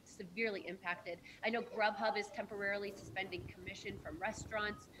who could be severely impacted. I know Grubhub is temporarily suspending commission from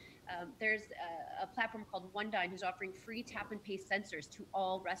restaurants. There's a platform called One Dine who's offering free tap and pay sensors to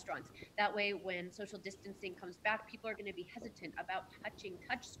all restaurants. That way, when social distancing comes back, people are going to be hesitant about touching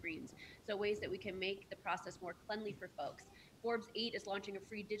touch screens. So ways that we can make the process more cleanly for folks. Forbes 8 is launching a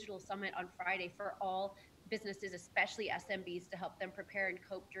free digital summit on Friday for all businesses, especially SMBs, to help them prepare and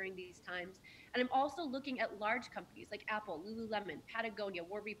cope during these times. And I'm also looking at large companies like Apple, Lululemon, Patagonia,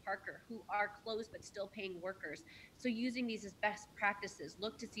 Warby Parker, who are closed but still paying workers. So using these as best practices,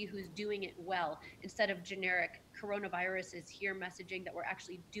 look to see who's doing it well instead of generic coronavirus is here messaging, that we're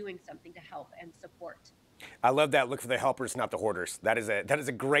actually doing something to help and support. I love that. Look for the helpers, not the hoarders. That is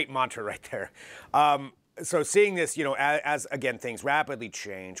a great mantra right there. So seeing this, as again, things rapidly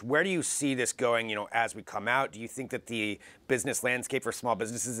change, where do you see this going, as we come out? Do you think that the business landscape for small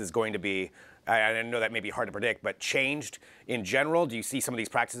businesses is going to be, I know that may be hard to predict, but changed in general? Do you see some of these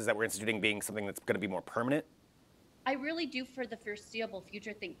practices that we're instituting being something that's going to be more permanent? I really do, for the foreseeable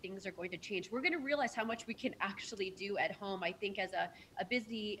future, think things are going to change. We're going to realize how much we can actually do at home. I think as a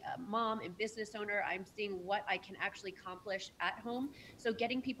busy mom and business owner, I'm seeing what I can actually accomplish at home. So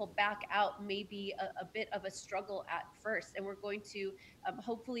getting people back out may be a bit of a struggle at first. And we're going to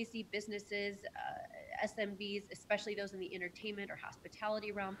hopefully see businesses, SMBs, especially those in the entertainment or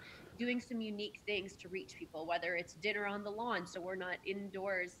hospitality realm, doing some unique things to reach people, whether it's dinner on the lawn so we're not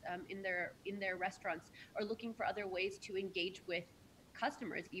indoors in their restaurants, or looking for other ways to engage with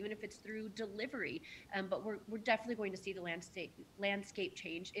customers, even if it's through delivery. But we're definitely going to see the landscape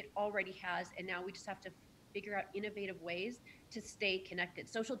change. It already has, and now we just have to figure out innovative ways to stay connected.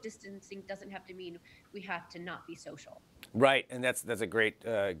 Social distancing doesn't have to mean we have to not be social. Right, and that's a great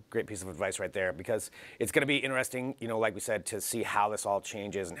great piece of advice right there, because it's going to be interesting, you know, like we said, to see how this all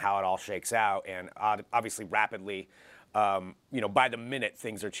changes and how it all shakes out, and obviously rapidly. You know, by the minute,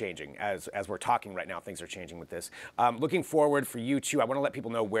 things are changing. As we're talking right now, things are changing with this. Looking forward for you too, I want to let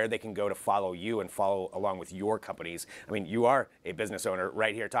people know where they can go to follow you and follow along with your companies. I mean, you are a business owner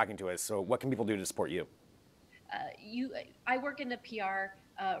right here talking to us. So what can people do to support you? I work in the PR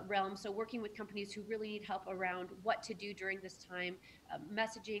realm, so working with companies who really need help around what to do during this time,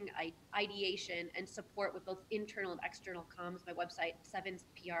 messaging, ideation, and support with both internal and external comms. My website,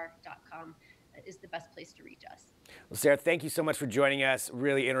 sevenspr.com, is the best place to reach us. Well, Sarah, thank you so much for joining us.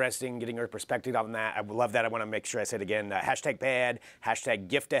 Really interesting getting your perspective on that. I love that. I want to make sure I say it again. Hashtag pay ahead, hashtag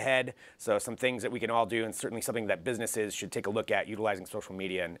gift ahead. So some things that we can all do, and certainly something that businesses should take a look at, utilizing social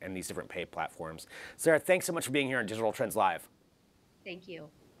media and these different pay platforms. Sarah, thanks so much for being here on Digital Trends Live. Thank you.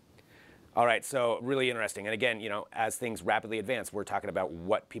 All right, so really interesting. And again, you know, as things rapidly advance, we're talking about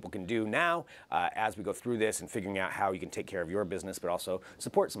what people can do now as we go through this and figuring out how you can take care of your business, but also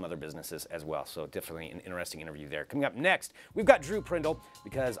support some other businesses as well. So definitely an interesting interview there. Coming up next, we've got Drew Prindle,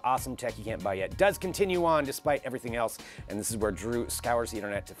 because Awesome Tech You Can't Buy Yet does continue on despite everything else. And this is where Drew scours the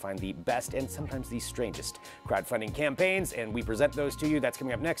internet to find the best and sometimes the strangest crowdfunding campaigns. And we present those to you. That's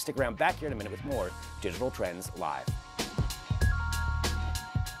coming up next. Stick around back here in a minute with more Digital Trends Live.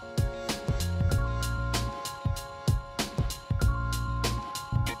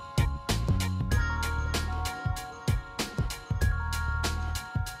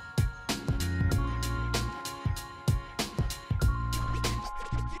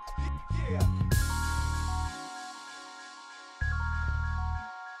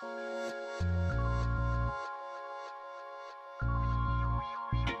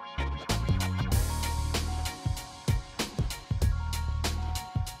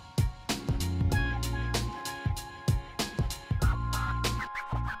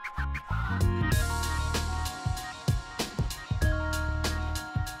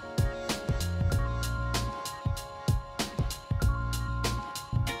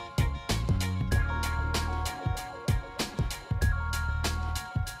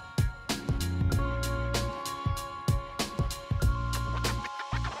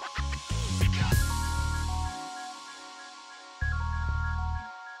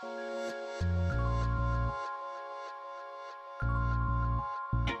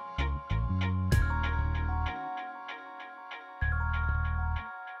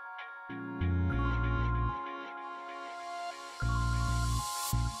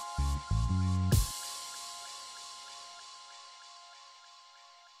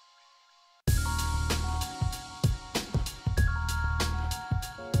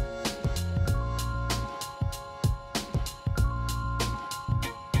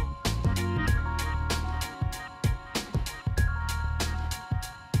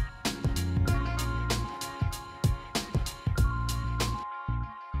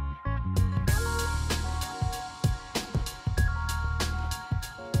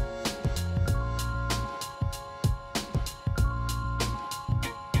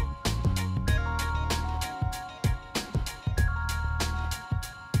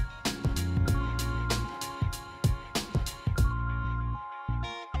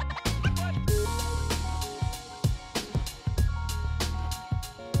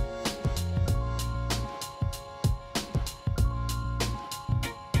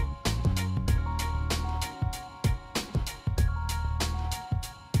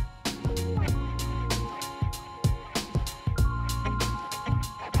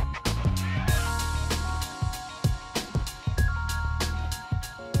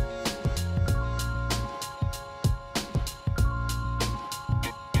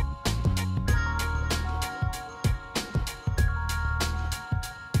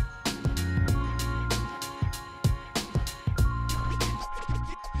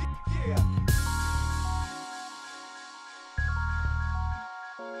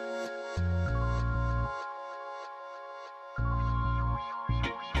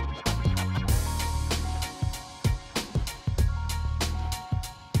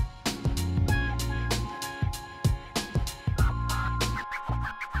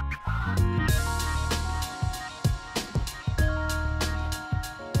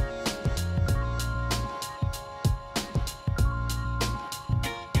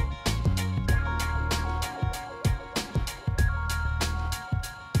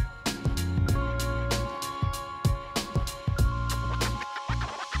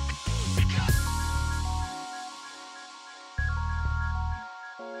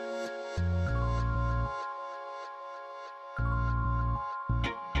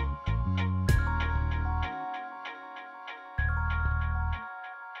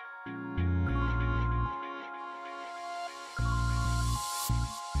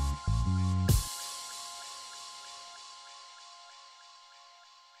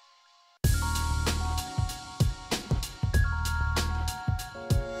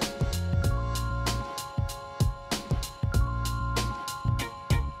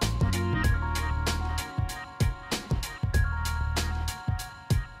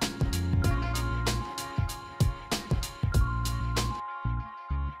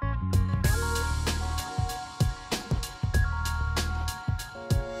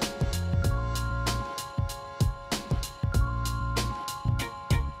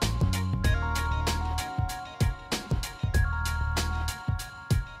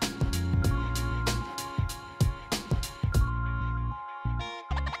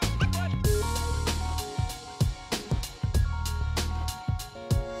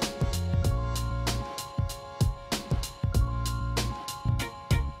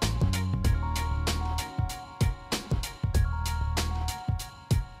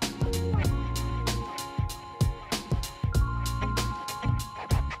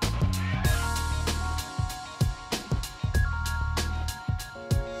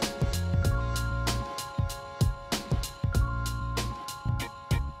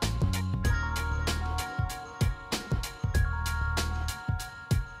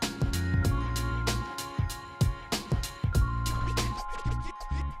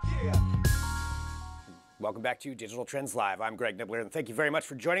 Welcome back to Digital Trends Live. I'm Greg Nibbler, and thank you very much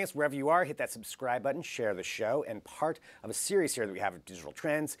for joining us. Wherever you are, hit that subscribe button, share the show, and part of a series here that we have of Digital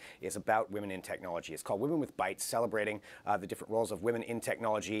Trends is about women in technology. It's called Women with Bytes, celebrating the different roles of women in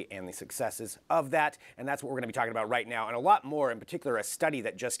technology and the successes of that, and that's what we're going to be talking about right now, and a lot more, in particular, a study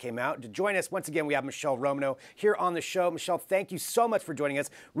that just came out. To join us, once again, we have Michelle Romanow here on the show. Michelle, thank you so much for joining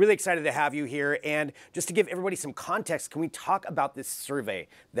us. Really excited to have you here, and just to give everybody some context, can we talk about this survey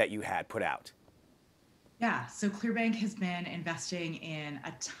that you had put out? Yeah, so Clearbanc has been investing in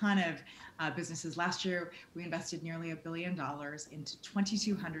a ton of businesses. Last year, we invested nearly $1 billion into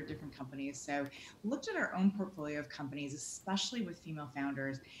 2,200 different companies. So looked at our own portfolio of companies, especially with female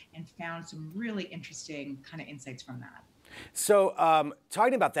founders, and found some really interesting kind of insights from that. So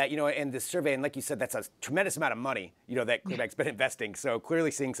talking about that, and this survey, and like you said, that's a tremendous amount of money, that Clearbanc's been investing. So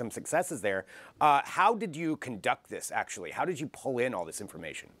clearly seeing some successes there. How did you conduct this, actually? How did you pull in all this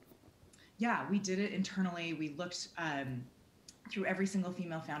information? Yeah, we did it internally. We looked through every single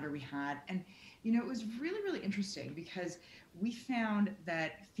female founder we had. And, it was really, really interesting because we found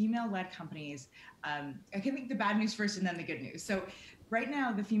that female-led companies, I can think the bad news first and then the good news. So right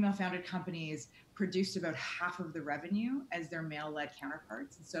now, the female-founded companies produced about half of the revenue as their male-led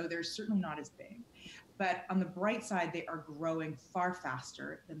counterparts. And so they're certainly not as big. But on the bright side, they are growing far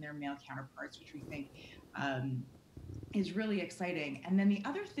faster than their male counterparts, which we think is really exciting. And then the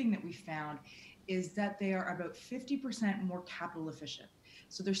other thing that we found is that they are about 50% more capital efficient.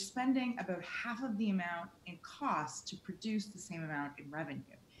 So they're spending about half of the amount in cost to produce the same amount in revenue.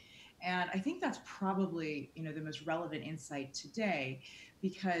 And I think that's probably, the most relevant insight today,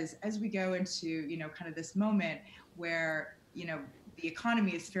 because as we go into, kind of this moment where, the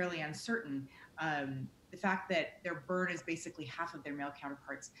economy is fairly uncertain, the fact that their burn is basically half of their male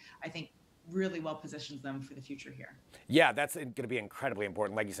counterparts, I think really well positions them for the future here. Yeah, that's going to be incredibly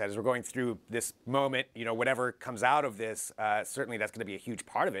important. Like you said, as we're going through this moment, whatever comes out of this, certainly that's going to be a huge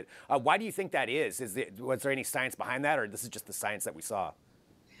part of it. Why do you think that is? Was there any science behind that, or this is just the science that we saw?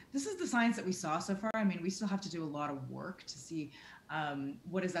 This is the science that we saw so far. I mean, we still have to do a lot of work to see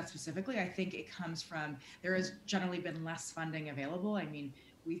what is that specifically. I think it comes from, there has generally been less funding available. I mean,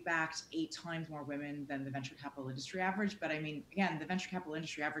 we've backed 8 times more women than the venture capital industry average. But I mean, again, the venture capital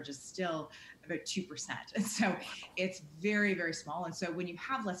industry average is still about 2%. And so it's very, very small. And so when you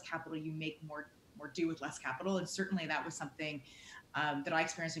have less capital, you make more do with less capital. And certainly that was something that I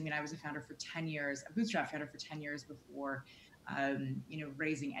experienced. I mean, I was a founder for 10 years, a bootstrap founder for 10 years before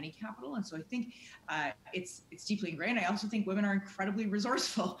raising any capital. And so I think it's deeply ingrained. I also think women are incredibly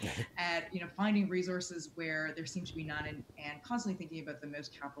resourceful at, finding resources where there seems to be none, and constantly thinking about the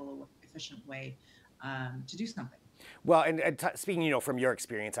most capital efficient way to do something. Well, and speaking, from your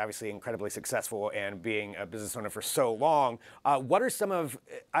experience, obviously incredibly successful and being a business owner for so long, what are some of,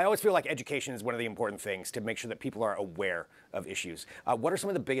 I always feel like education is one of the important things to make sure that people are aware of issues. What are some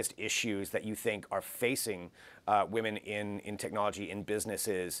of the biggest issues that you think are facing women in technology, in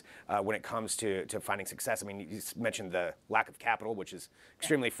businesses, when it comes to finding success? I mean, you mentioned the lack of capital, which is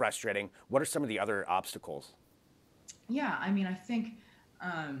extremely frustrating. What are some of the other obstacles? Yeah, I mean, I think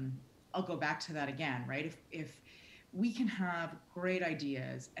I'll go back to that again, right? If we can have great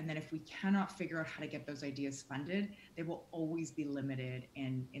ideas, and then if we cannot figure out how to get those ideas funded, they will always be limited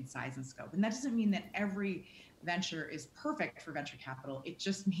in size and scope. And that doesn't mean that every venture is perfect for venture capital. It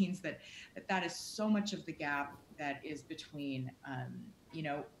just means that is so much of the gap that is between,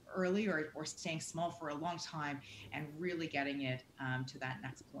 early or staying small for a long time and really getting it to that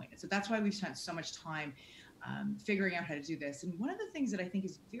next point. And so that's why we've spent so much time figuring out how to do this. And one of the things that I think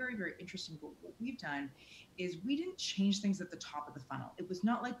is very, very interesting about what we've done is we didn't change things at the top of the funnel. It was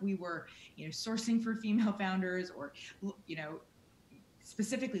not like we were, sourcing for female founders or,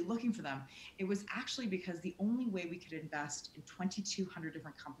 specifically looking for them. It was actually because the only way we could invest in 2,200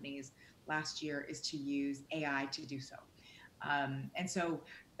 different companies last year is to use AI to do so. And so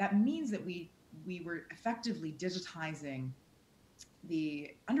that means that we were effectively digitizing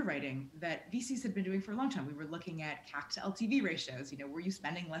the underwriting that VCs had been doing for a long time. We were looking at CAC to LTV ratios. Were you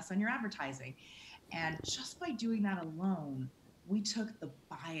spending less on your advertising? And just by doing that alone, we took the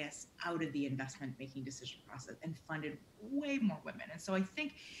bias out of the investment making decision process and funded way more women. And so I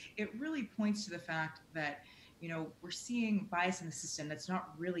think it really points to the fact that, we're seeing bias in the system that's not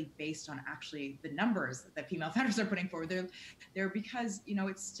really based on actually the numbers that female founders are putting forward. They're because,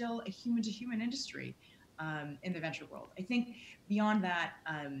 it's still a human to human industry. In the venture world. I think beyond that,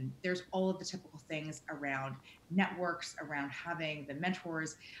 there's all of the typical things around networks, around having the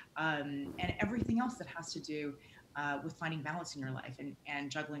mentors, and everything else that has to do with finding balance in your life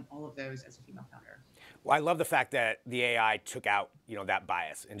and juggling all of those as a female founder. Well, I love the fact that the AI took out, that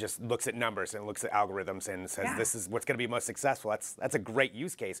bias and just looks at numbers and looks at algorithms and says, this is what's going to be most successful. That's a great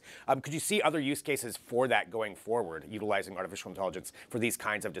use case. Could you see other use cases for that going forward, utilizing artificial intelligence for these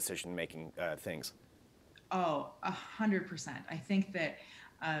kinds of decision-making things? Oh, 100%. I think that,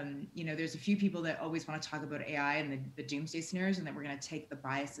 there's a few people that always want to talk about AI and the doomsday scenarios, and that we're going to take the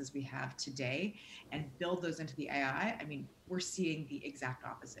biases we have today and build those into the AI. I mean, we're seeing the exact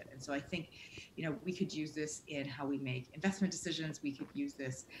opposite. And so I think, we could use this in how we make investment decisions. We could use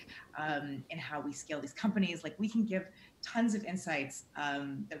this in how we scale these companies. Like, we can give tons of insights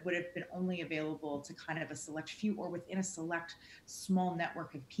that would have been only available to kind of a select few or within a select small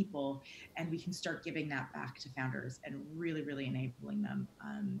network of people. And we can start giving that back to founders and really, really enabling them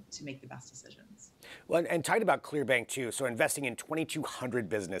to make the best decisions. Well, and talking about ClearBank too, so investing in 2,200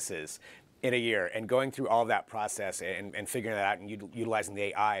 businesses in a year and going through all of that process and figuring that out and utilizing the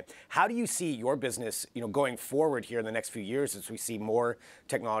AI. How do you see your business, going forward here in the next few years as we see more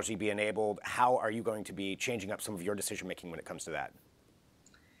technology be enabled? How are you going to be changing up some of your decision making when it comes to that?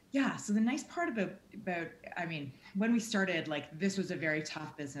 Yeah. So the nice part about when we started, this was a very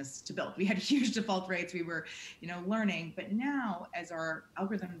tough business to build. We had huge default rates. We were, learning. But now, as our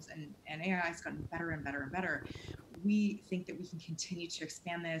algorithms and AI has gotten better and better and better, we think that we can continue to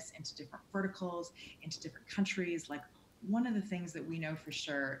expand this into different verticals, into different countries. Like, one of the things that we know for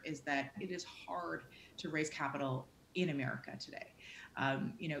sure is that it is hard to raise capital in America today.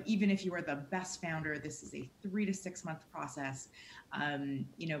 Even if you are the best founder, this is a 3 to 6 month process.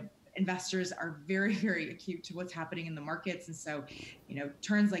 Investors are very, very acute to what's happening in the markets. And so,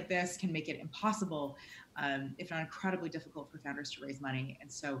 turns like this can make it impossible, if not incredibly difficult for founders to raise money.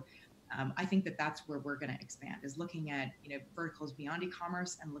 And so I think that that's where we're going to expand, is looking at, verticals beyond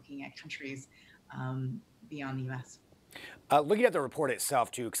e-commerce and looking at countries beyond the US. Looking at the report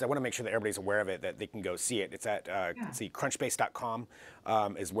itself too, because I want to make sure that everybody's aware of it, that they can go see it. It's at let's see, crunchbase.com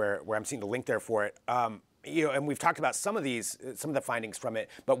is where I'm seeing the link there for it. And we've talked about some of the findings from it,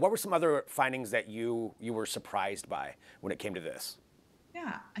 but what were some other findings that you were surprised by when it came to this?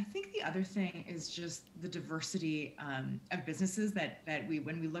 Yeah, I think the other thing is just the diversity of businesses that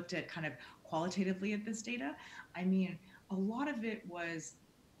when we looked at kind of qualitatively at this data. I mean, a lot of it was,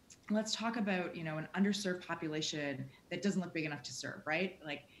 let's talk about, an underserved population that doesn't look big enough to serve, right?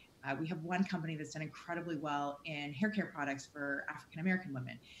 Like, we have one company that's done incredibly well in hair care products for African-American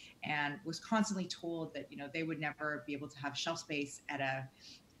women, and was constantly told that, they would never be able to have shelf space at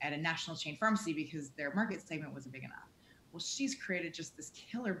a national chain pharmacy because their market segment wasn't big enough. Well, she's created just this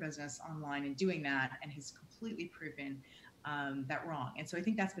killer business online in doing that, and has completely proven that wrong. And so I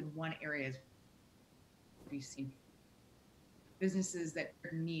think that's been one area we've seen businesses that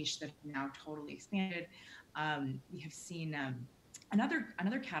are niche that have now totally expanded. We have seen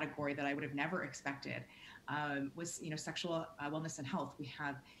another category that I would have never expected was sexual wellness and health. We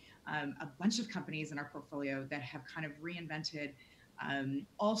have a bunch of companies in our portfolio that have kind of reinvented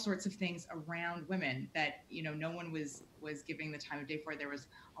all sorts of things around women that no one was giving the time of day for. There was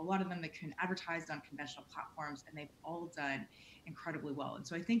a lot of them that couldn't advertise on conventional platforms, and they've all done incredibly well. And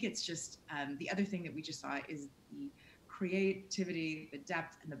so I think it's just the other thing that we just saw is the creativity, the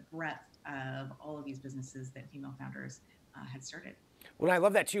depth, and the breadth of all of these businesses that female founders had started. Well, I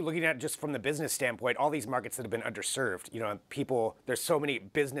love that too, looking at it just from the business standpoint, all these markets that have been underserved, there's so many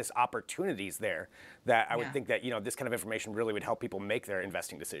business opportunities there that I would think that, this kind of information really would help people make their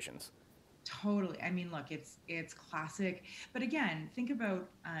investing decisions. Totally. I mean, look, it's classic. But again, think about,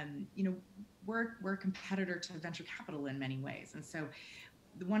 we're a competitor to venture capital in many ways. And so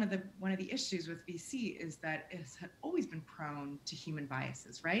one of the issues with VC is that it's always been prone to human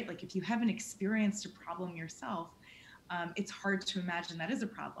biases, right? Like, if you haven't experienced a problem yourself, it's hard to imagine that is a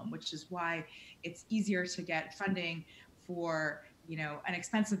problem, which is why it's easier to get funding for, an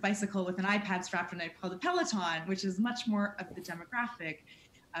expensive bicycle with an iPad strapped on it called a Peloton, which is much more of the demographic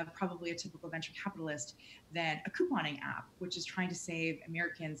of probably a typical venture capitalist than a couponing app, which is trying to save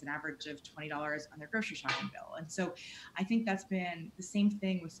Americans an average of $20 on their grocery shopping bill. And so I think that's been the same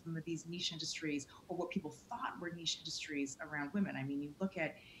thing with some of these niche industries, or what people thought were niche industries around women. I mean, you look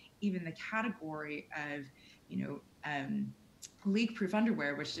at even the category of, leak-proof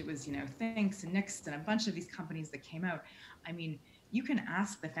underwear, which it was, Thinx and Knix and a bunch of these companies that came out. I mean, you can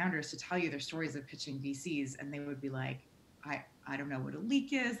ask the founders to tell you their stories of pitching VCs, and they would be like, I don't know what a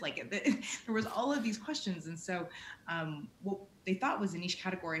leak is. Like, there was all of these questions. And so what they thought was a niche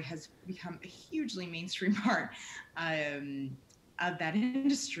category has become a hugely mainstream part of that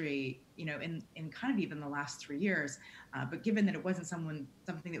industry, in kind of even the last 3 years. But given that it wasn't something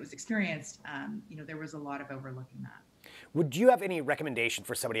that was experienced, there was a lot of overlooking that. Would you have any recommendation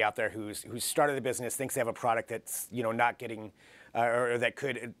for somebody out there who's started a business, thinks they have a product that's not getting, or that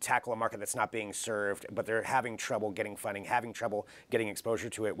could tackle a market that's not being served, but they're having trouble getting funding, having trouble getting exposure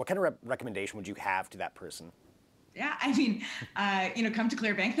to it? What kind of recommendation would you have to that person? Yeah, I mean, come to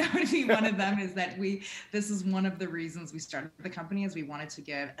Clearbank. That would be one of them. Is that this is one of the reasons we started the company, is we wanted to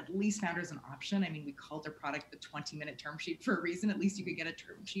give at least founders an option. I mean, we called our product the 20-minute term sheet for a reason. At least you could get a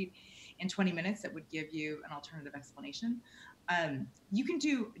term sheet in 20 minutes that would give you an alternative explanation. You can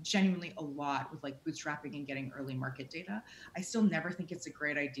do genuinely a lot with like bootstrapping and getting early market data. I still never think it's a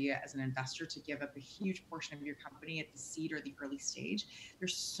great idea as an investor to give up a huge portion of your company at the seed or the early stage.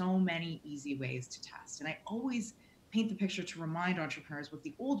 There's so many easy ways to test. And I always paint the picture to remind entrepreneurs what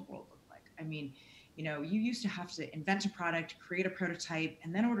the old world looked like. I mean, you used to have to invent a product, create a prototype,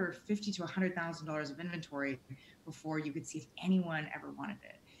 and then order $50,000 to $100,000 of inventory before you could see if anyone ever wanted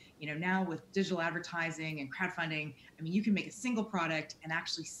it. Now with digital advertising and crowdfunding, I mean, you can make a single product and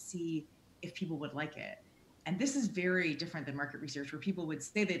actually see if people would like it. And this is very different than market research, where people would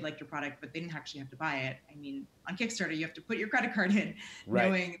say they'd like your product, but they didn't actually have to buy it. I mean, on Kickstarter, you have to put your credit card in, right,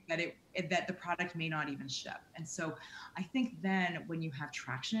 knowing that the product may not even ship. And so I think then when you have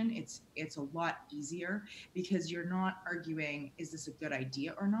traction, it's a lot easier, because you're not arguing, is this a good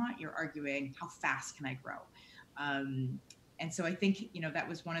idea or not? You're arguing, how fast can I grow? And so I think, that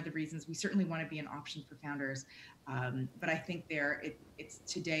was one of the reasons we certainly want to be an option for founders. But I think it's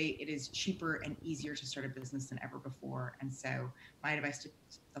today it is cheaper and easier to start a business than ever before. And so my advice to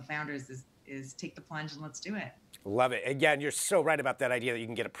the founders is take the plunge and let's do it. Love it. Again, you're so right about that idea that you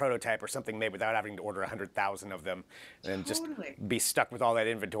can get a prototype or something made without having to order 100,000 of them and just be stuck with all that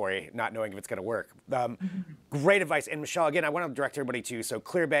inventory, not knowing if it's going to work. Great advice. And Michelle, again, I want to direct everybody to, so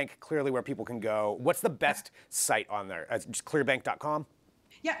Clearbank, clearly where people can go. What's the best site on there? Just clearbank.com?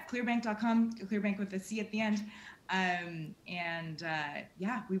 Yeah, clearbank.com, Clearbank with a C at the end.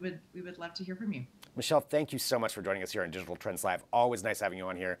 We would love to hear from you. Michelle, thank you so much for joining us here on Digital Trends Live. Always nice having you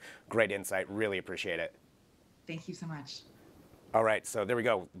on here. Great insight. Really appreciate it. Thank you so much. All right, so there we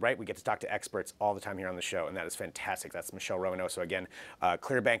go, right? We get to talk to experts all the time here on the show, and that is fantastic. That's Michelle Romanow. So again,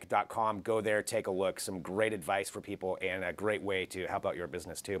 clearbank.com, go there, take a look. Some great advice for people and a great way to help out your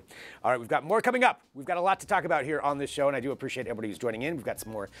business too. All right, we've got more coming up. We've got a lot to talk about here on this show, and I do appreciate everybody who's joining in. We've got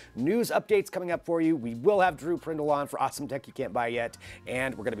some more news updates coming up for you. We will have Drew Prindle on for Awesome Tech You Can't Buy Yet,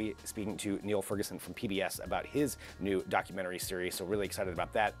 and we're going to be speaking to Neil Ferguson from PBS about his new documentary series, so really excited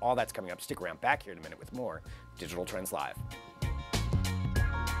about that. All that's coming up. Stick around, back here in a minute with more Digital Trends Live.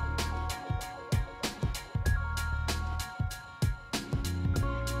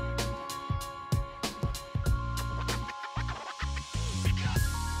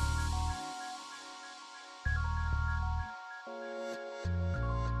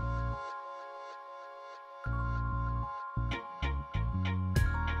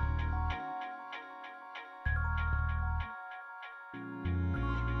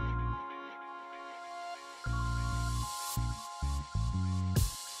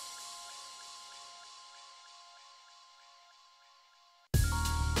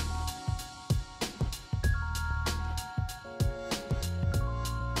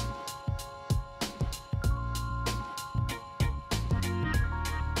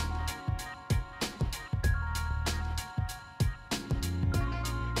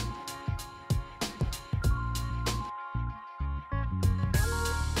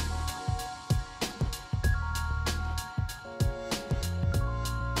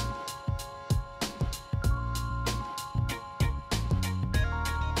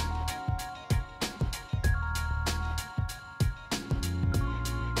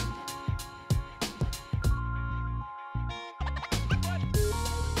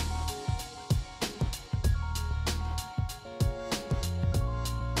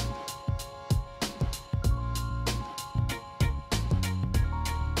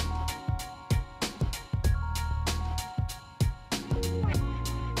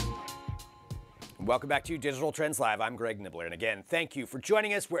 Welcome back to Digital Trends Live. I'm Greg Nibbler. And again, thank you for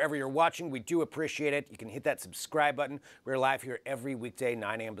joining us wherever you're watching. We do appreciate it. You can hit that subscribe button. We're live here every weekday,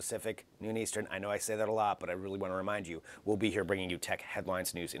 9 a.m. Pacific, noon Eastern. I know I say that a lot, but I really want to remind you, we'll be here bringing you tech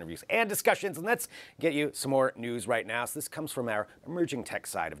headlines, news, interviews, and discussions. And let's get you some more news right now. So this comes from our emerging tech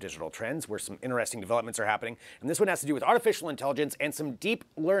side of Digital Trends, where some interesting developments are happening. And this one has to do with artificial intelligence and some deep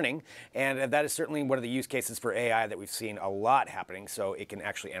learning. And that is certainly one of the use cases for AI that we've seen a lot happening. So it can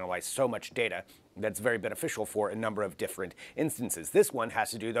actually analyze so much data that's very beneficial for a number of different instances. This one has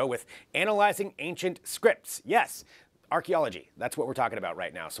to do, though, with analyzing ancient scripts. Yes, archaeology. That's what we're talking about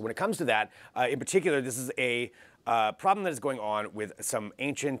right now. So when it comes to that, in particular, this is a problem that is going on with some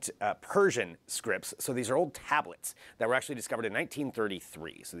ancient Persian scripts. So these are old tablets that were actually discovered in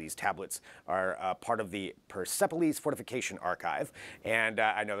 1933. So these tablets are part of the Persepolis Fortification Archive. And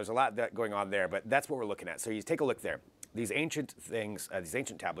I know there's a lot going on there, but that's what we're looking at. So you take a look there. These ancient things, these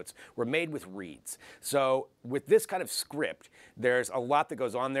ancient tablets, were made with reeds. So with this kind of script, there's a lot that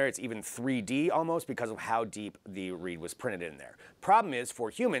goes on there. It's even 3D almost because of how deep the reed was printed in there. Problem is, for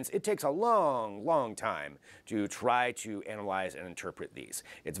humans, it takes a long, long time to try to analyze and interpret these.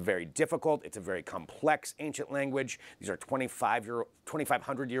 It's very difficult. It's a very complex ancient language. These are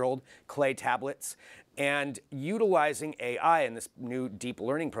 2,500-year-old clay tablets. And utilizing AI in this new deep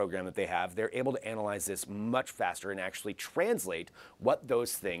learning program that they have, they're able to analyze this much faster and actually translate what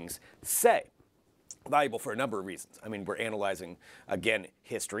those things say. Valuable for a number of reasons. I mean, we're analyzing, again,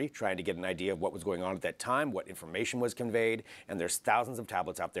 history, trying to get an idea of what was going on at that time, what information was conveyed, and there's thousands of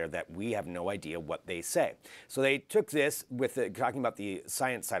tablets out there that we have no idea what they say. So they took this with talking about the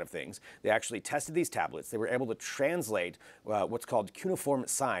science side of things. They actually tested these tablets. They were able to translate what's called cuneiform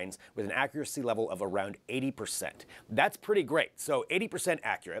signs with an accuracy level of around 80%. That's pretty great. So 80%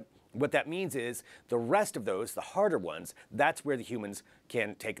 accurate. What that means is the rest of those, the harder ones, that's where the humans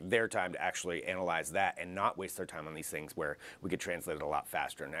can take their time to actually analyze that and not waste their time on these things where we could translate it a lot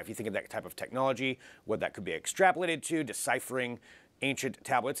faster. Now, if you think of that type of technology, what that could be extrapolated to, deciphering ancient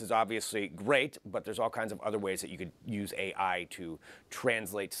tablets is obviously great, but there's all kinds of other ways that you could use AI to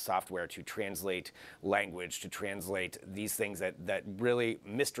translate software, to translate language, to translate these things that really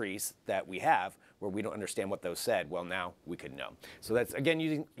mysteries that we have where we don't understand what those said. Well, now we could know. So that's,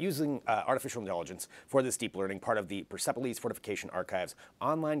 again, using artificial intelligence for this deep learning, part of the Persepolis Fortification Archive's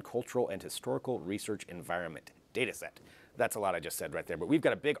online cultural and historical research environment dataset. That's a lot I just said right there, but we've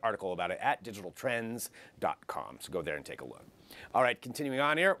got a big article about it at digitaltrends.com, so go there and take a look. All right, continuing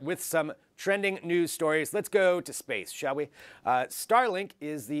on here with some trending news stories. Let's go to space, shall we? Starlink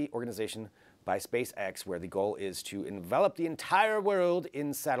is the organization by SpaceX where the goal is to envelop the entire world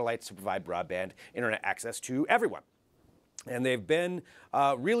in satellites to provide broadband internet access to everyone. And they've been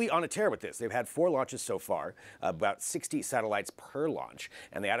really on a tear with this. They've had 4 launches so far, about 60 satellites per launch.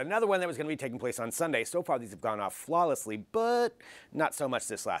 And they had another one that was going to be taking place on Sunday. So far, these have gone off flawlessly, but not so much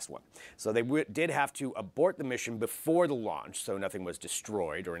this last one. So they did have to abort the mission before the launch, so nothing was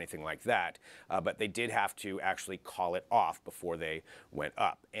destroyed or anything like that. But they did have to actually call it off before they went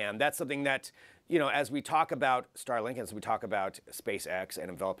up. And that's something that, you know, as we talk about Starlink, as we talk about SpaceX and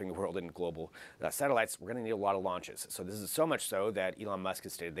enveloping the world in global satellites, we're going to need a lot of launches. So this is so much so that Elon Musk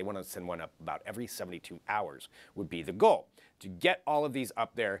has stated they want to send one up about every 72 hours would be the goal. To get all of these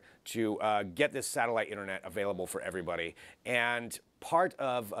up there, to get this satellite internet available for everybody. And part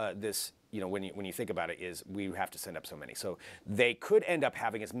of this, you know, when you think about it, is we have to send up so many. So they could end up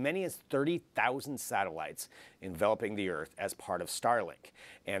having as many as 30,000 satellites enveloping the Earth as part of Starlink.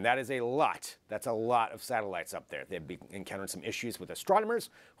 And that is a lot. That's a lot of satellites up there. They've been encountering some issues with astronomers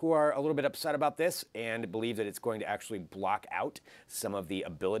who are a little bit upset about this and believe that it's going to actually block out some of the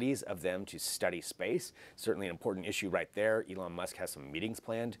abilities of them to study space. Certainly an important issue right there. Elon Musk has some meetings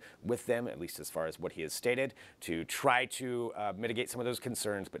planned with them, at least as far as what he has stated, to try to mitigate some of those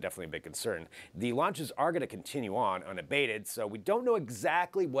concerns, but definitely a big concern. The launches are going to continue on unabated, so we don't know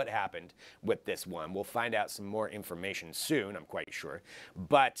exactly what happened with this one. We'll find out some more information soon, I'm quite sure.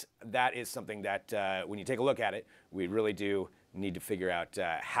 But that is something that when you take a look at it, we really do need to figure out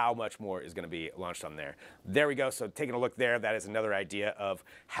how much more is going to be launched on there. There we go. So taking a look there, that is another idea of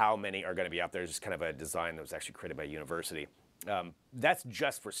how many are going to be out there. It's just kind of a design that was actually created by a university. That's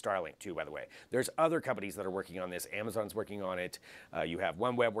just for Starlink too, by the way. There's other companies that are working on this. Amazon's working on it. You have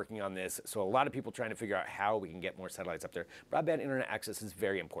OneWeb working on this. So a lot of people trying to figure out how we can get more satellites up there. Broadband internet access is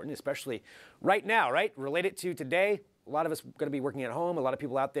very important, especially right now, right? Related to today. A lot of us are going to be working at home. A lot of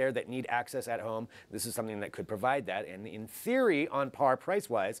people out there that need access at home. This is something that could provide that. And in theory, on par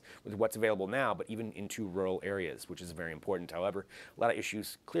price-wise with what's available now, but even into rural areas, which is very important. However, a lot of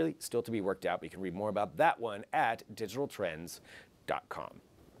issues clearly still to be worked out. But you can read more about that one at digitaltrends.com.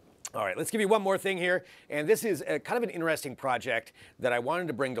 All right, let's give you one more thing here. And this is kind of an interesting project that I wanted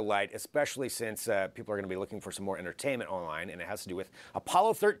to bring to light, especially since people are going to be looking for some more entertainment online, and it has to do with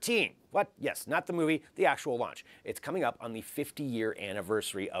Apollo 13. What? Yes, not the movie, the actual launch. It's coming up on the 50-year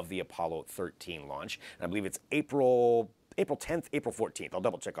anniversary of the Apollo 13 launch. And I believe it's April 10th, April 14th. I'll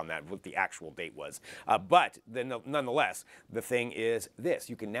double check on that, what the actual date was. But then, nonetheless, the thing is this.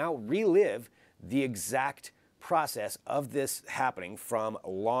 You can now relive the exact process of this happening from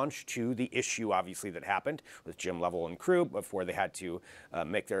launch to the issue, obviously, that happened with Jim Lovell and crew before they had to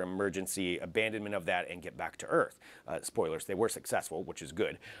make their emergency abandonment of that and get back to Earth. Spoilers, they were successful, which is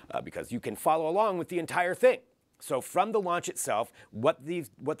good because you can follow along with the entire thing. So from the launch itself, what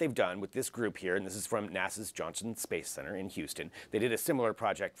they've done with this group here, and this is from NASA's Johnson Space Center in Houston. They did a similar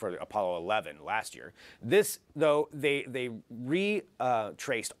project for Apollo 11 last year. This, though, they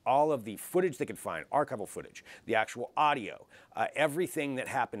retraced all of the footage they could find, archival footage, the actual audio, everything that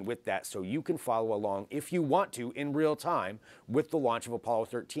happened with that, so you can follow along if you want to in real time with the launch of Apollo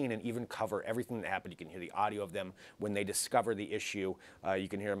 13 and even cover everything that happened. You can hear the audio of them when they discover the issue. You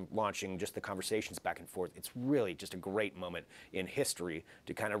can hear them launching just the conversations back and forth. It's really just a great moment in history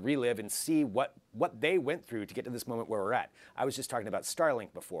to kind of relive and see what they went through to get to this moment where we're at. I was just talking about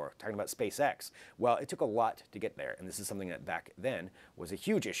Starlink before, talking about SpaceX. Well, it took a lot to get there, and this is something that back then was a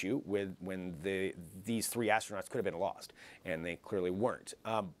huge issue with when these 3 astronauts could have been lost, and they clearly weren't.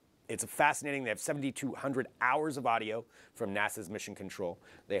 It's fascinating. They have 7,200 hours of audio from NASA's Mission Control.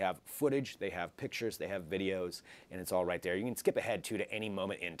 They have footage, they have pictures, they have videos, and it's all right there. You can skip ahead to any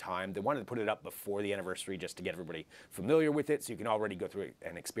moment in time. They wanted to put it up before the anniversary just to get everybody familiar with it, so you can already go through it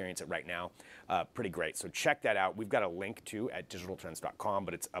and experience it right now. Pretty great. So check that out. We've got a link too at digitaltrends.com,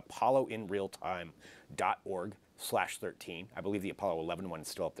 but it's apolloinrealtime.org/13. I believe the Apollo 11 one is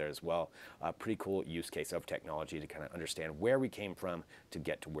still up there as well. Pretty cool use case of technology to kind of understand where we came from to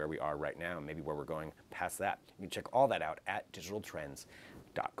get to where we are right now and maybe where we're going past that. You can check all that out at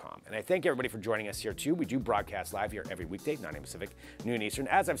digitaltrends.com. And I thank everybody for joining us here too. We do broadcast live here every weekday, 9 a.m. Pacific, noon Eastern.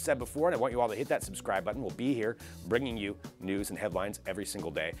 As I've said before, and I want you all to hit that subscribe button. We'll be here bringing you news and headlines every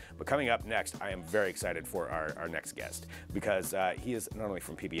single day. But coming up next, I am very excited for our next guest because he is not only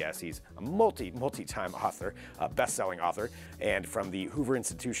from PBS, he's a multi-time author, best-selling author, and from the Hoover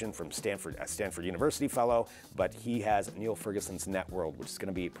Institution from Stanford, a Stanford University fellow, but he has Neil Ferguson's Networld, which is going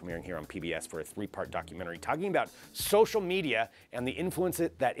to be premiering here on PBS for a 3-part documentary talking about social media and the influence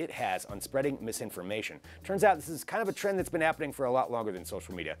that it has on spreading misinformation. Turns out this is kind of a trend that's been happening for a lot longer than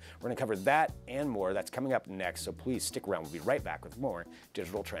social media. We're going to cover that and more. That's coming up next, so please stick around. We'll be right back with more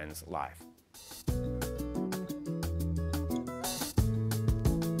Digital Trends Live.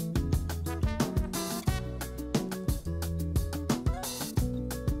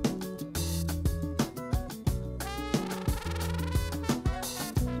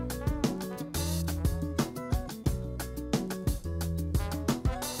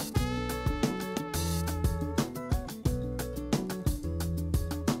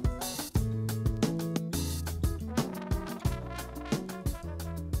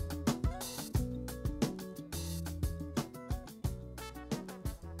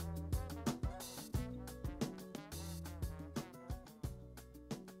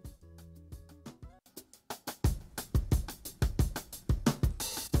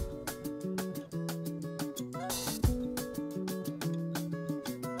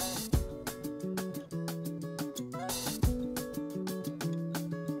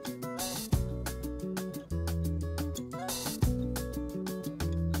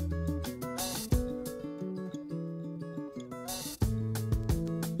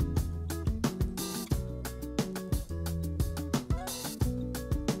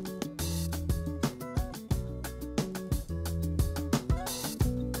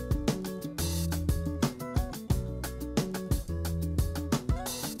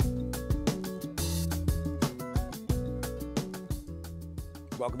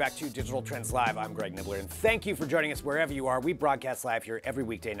 Welcome back to Digital Trends Live. I'm Greg Nibbler, and thank you for joining us wherever you are. We broadcast live here every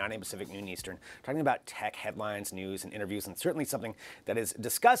weekday, 9 a.m. Pacific, noon Eastern, talking about tech headlines, news, and interviews. And certainly something that is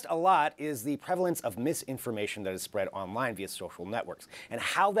discussed a lot is the prevalence of misinformation that is spread online via social networks and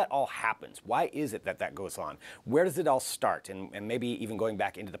how that all happens. Why is it that that goes on? Where does it all start? And maybe even going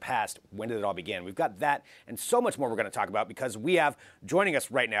back into the past, when did it all begin? We've got that and so much more we're going to talk about because we have joining us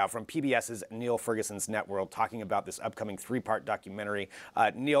right now from PBS's Neil Ferguson's Networld talking about this upcoming 3-part documentary.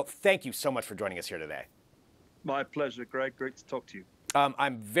 Neil, thank you so much for joining us here today. My pleasure, Greg. Great to talk to you.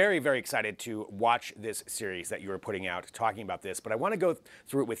 I'm very, very excited to watch this series that you are putting out talking about this, but I want to go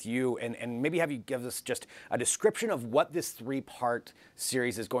through it with you and maybe have you give us just a description of what this 3-part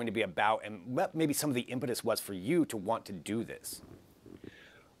series is going to be about and what maybe some of the impetus was for you to want to do this.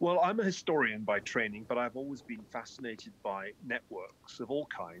 Well, I'm a historian by training, but I've always been fascinated by networks of all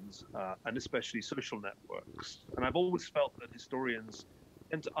kinds, and especially social networks. And I've always felt that historians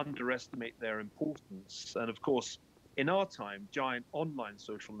tend to underestimate their importance. And of course, in our time, giant online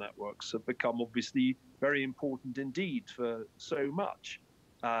social networks have become obviously very important indeed for so much,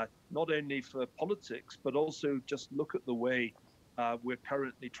 not only for politics, but also just look at the way we're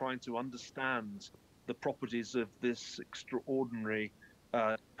currently trying to understand the properties of this extraordinary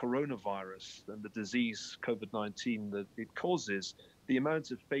coronavirus and the disease COVID-19 that it causes, the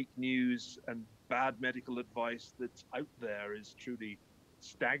amount of fake news and bad medical advice that's out there is truly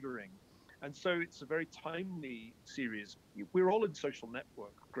staggering. And so it's a very timely series. We're all in social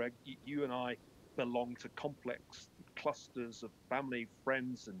network, Greg. You and I belong to complex clusters of family,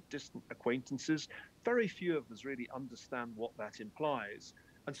 friends, and distant acquaintances. Very few of us really understand what that implies.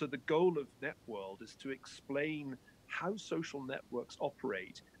 And so the goal of Networld is to explain how social networks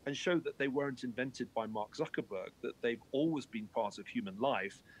operate and show that they weren't invented by Mark Zuckerberg, that they've always been part of human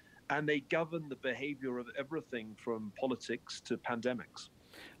life, and they govern the behavior of everything from politics to pandemics.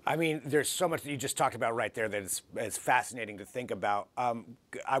 I mean, there's so much that you just talked about right there that is fascinating to think about.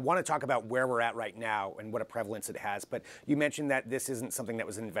 I want to talk about where we're at right now and what a prevalence it has. But you mentioned that this isn't something that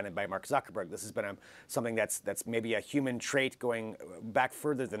was invented by Mark Zuckerberg. This has been something that's maybe a human trait going back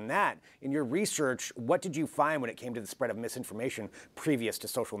further than that. In your research, what did you find when it came to the spread of misinformation previous to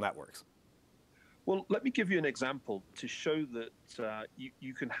social networks? Well, let me give you an example to show that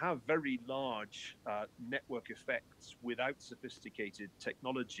you can have very large network effects without sophisticated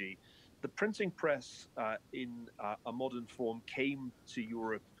technology. The printing press in a modern form came to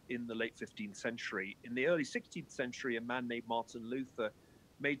Europe in the late 15th century. In the early 16th century, a man named Martin Luther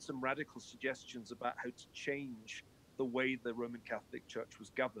made some radical suggestions about how to change the way the Roman Catholic Church was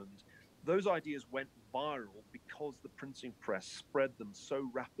governed. Those ideas went viral because the printing press spread them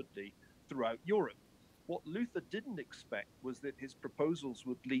so rapidly throughout Europe. What Luther didn't expect was that his proposals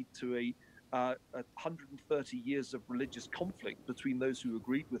would lead to a 130 years of religious conflict between those who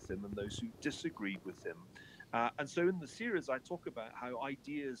agreed with him and those who disagreed with him. And so in the series, I talk about how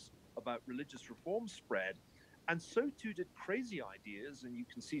ideas about religious reform spread, and so too did crazy ideas, and you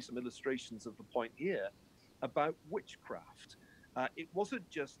can see some illustrations of the point here, about witchcraft. It wasn't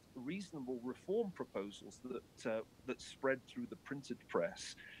just reasonable reform proposals that spread through the printed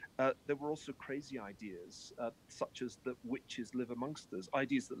press. There were also crazy ideas, such as that witches live amongst us,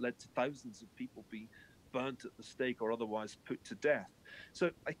 ideas that led to thousands of people being burnt at the stake or otherwise put to death.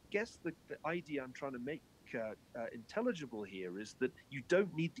 So I guess the idea I'm trying to make intelligible here is that you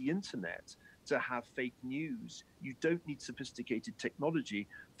don't need the internet to have fake news. You don't need sophisticated technology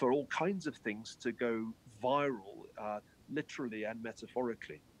for all kinds of things to go viral, literally and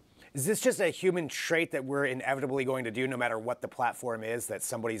metaphorically. Is this just a human trait that we're inevitably going to do no matter what the platform is, that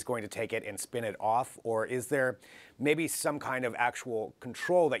somebody's going to take it and spin it off? Or is there maybe some kind of actual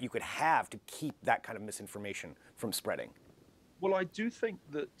control that you could have to keep that kind of misinformation from spreading? Well, I do think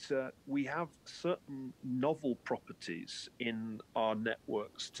that we have certain novel properties in our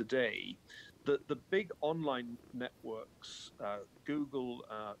networks today. The big online networks, Google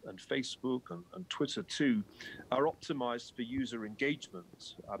and Facebook and Twitter too, are optimized for user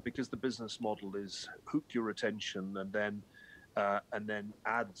engagement because the business model is hook your attention and then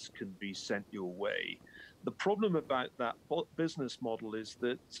ads can be sent your way. The problem about that business model is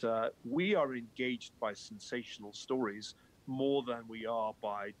that we are engaged by sensational stories more than we are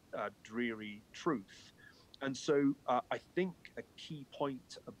by dreary truth. And so I think a key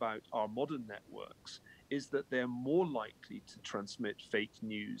point about our modern networks is that they're more likely to transmit fake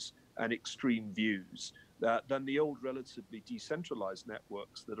news and extreme views than the old relatively decentralized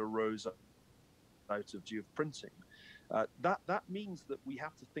networks that arose out of printing. That means that we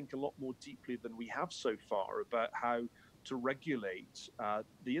have to think a lot more deeply than we have so far about how to regulate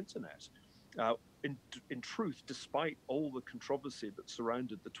the internet. In truth, despite all the controversy that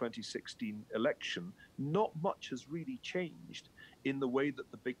surrounded the 2016 election, not much has really changed in the way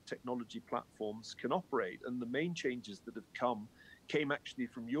that the big technology platforms can operate. And the main changes that have came actually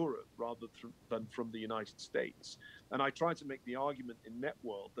from Europe rather than from the United States. And I try to make the argument in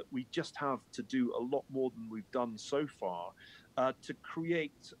Networld that we just have to do a lot more than we've done so far to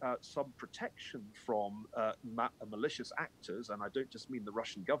create some protection from malicious actors. And I don't just mean the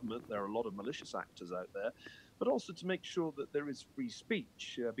Russian government, there are a lot of malicious actors out there, but also to make sure that there is free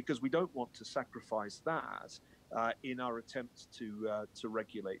speech, because we don't want to sacrifice that in our attempts to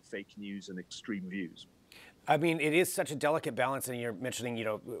regulate fake news and extreme views. I mean, it is such a delicate balance, and you're mentioning,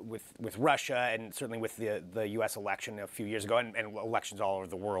 with Russia and certainly with the U.S. election a few years ago, and elections all over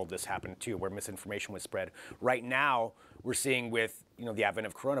the world, this happened too, where misinformation was spread. Right now, we're seeing with the advent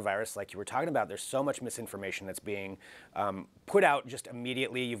of coronavirus, like you were talking about, there's so much misinformation that's being put out just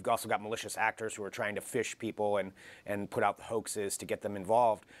immediately. You've also got malicious actors who are trying to phish people and put out hoaxes to get them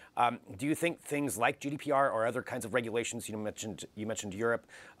involved. Do you think things like GDPR or other kinds of regulations, you mentioned Europe,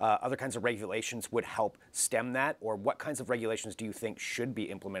 other kinds of regulations would help stem that? Or what kinds of regulations do you think should be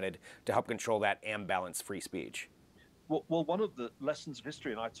implemented to help control that and balance free speech? Well, one of the lessons of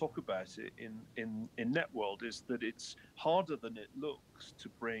history, and I talk about it in Networld, is that it's harder than it looks to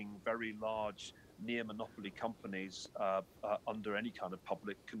bring very large near monopoly companies under any kind of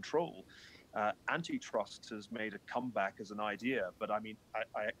public control. Antitrust has made a comeback as an idea, but I mean,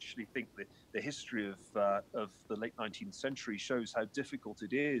 I actually think the history of the late 19th century shows how difficult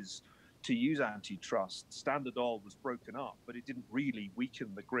it is to use antitrust. Standard Oil was broken up, but it didn't really weaken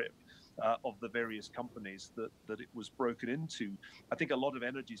the grip of the various companies that it was broken into. I think a lot of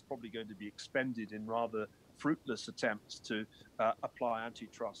energy is probably going to be expended in rather fruitless attempts to apply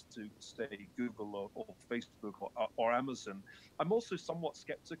antitrust to, say, Google or Facebook or Amazon. I'm also somewhat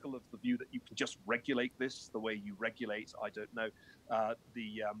skeptical of the view that you can just regulate this the way you regulate, I don't know,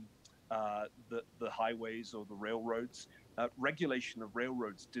 the highways or the railroads. Regulation of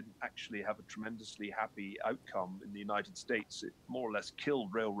railroads didn't actually have a tremendously happy outcome in the United States. It more or less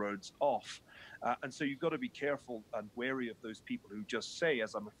killed railroads off. And so you've got to be careful and wary of those people who just say,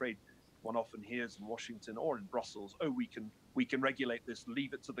 as I'm afraid one often hears in Washington or in Brussels, oh, we can regulate this,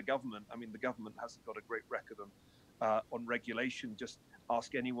 leave it to the government. I mean, the government hasn't got a great record on regulation. Just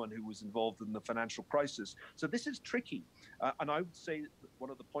ask anyone who was involved in the financial crisis. So this is tricky. And I would say that one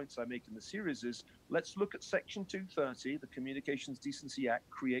of the points I make in the series is, let's look at Section 230. The Communications Decency Act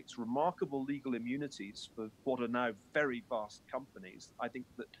creates remarkable legal immunities for what are now very vast companies. I think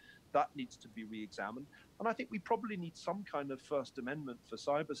that needs to be re-examined. And I think we probably need some kind of First Amendment for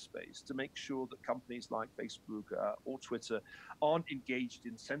cyberspace to make sure that companies like Facebook or Twitter aren't engaged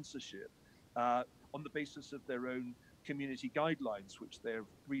in censorship on the basis of their own community guidelines, which they're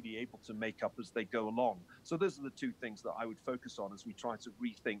really able to make up as they go along. So those are the two things that I would focus on as we try to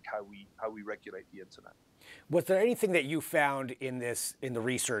rethink how we regulate the internet. Was there anything that you found in the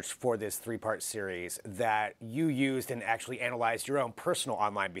research for this three-part series that you used and actually analyzed your own personal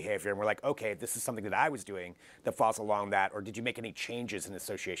online behavior and were like, okay, this is something that I was doing that falls along that, or did you make any changes in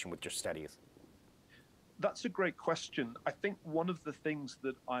association with your studies? That's a great question. I think one of the things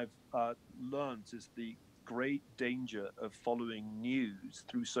that I've learned is the great danger of following news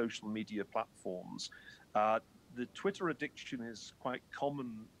through social media platforms. The Twitter addiction is quite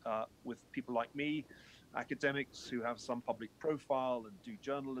common with people like me, academics who have some public profile and do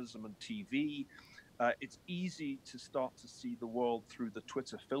journalism and TV. It's easy to start to see the world through the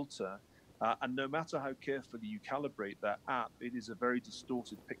Twitter filter. And no matter how carefully you calibrate that app, it is a very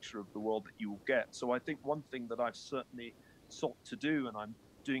distorted picture of the world that you will get. So I think one thing that I've certainly sought to do, and I'm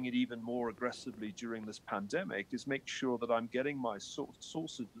doing it even more aggressively during this pandemic, is make sure that I'm getting my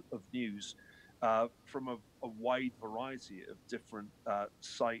sources of news from a wide variety of different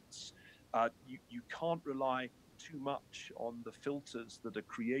sites. You can't rely too much on the filters that are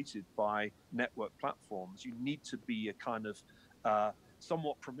created by network platforms. You need to be a kind of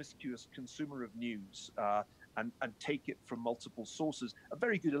somewhat promiscuous consumer of news and take it from multiple sources. A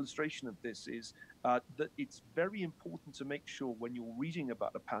very good illustration of this is that it's very important to make sure when you're reading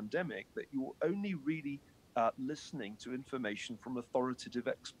about a pandemic that you're only really listening to information from authoritative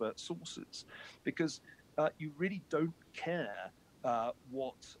expert sources, because you really don't care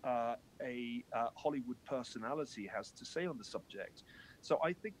what a Hollywood personality has to say on the subject. So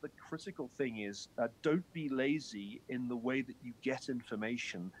I think the critical thing is don't be lazy in the way that you get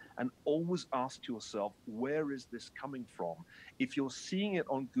information, and always ask yourself, where is this coming from? If you're seeing it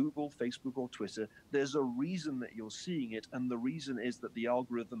on Google, Facebook, or Twitter, there's a reason that you're seeing it, and the reason is that the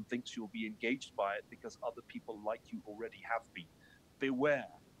algorithm thinks you'll be engaged by it because other people like you already have been. Beware,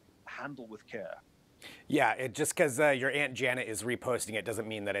 handle with care. Yeah, just because your Aunt Janet is reposting it doesn't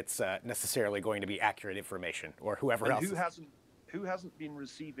mean that it's necessarily going to be accurate information, or whoever else. Who hasn't been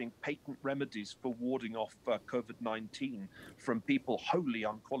receiving patent remedies for warding off COVID-19 from people wholly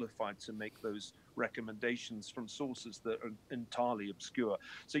unqualified to make those recommendations from sources that are entirely obscure?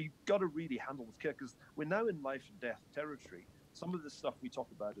 So you've got to really handle with care, because we're now in life and death territory. Some of the stuff we talk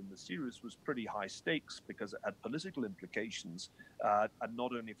about in the series was pretty high stakes because it had political implications, and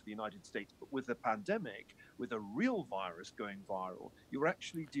not only for the United States, but with a pandemic, with a real virus going viral, you're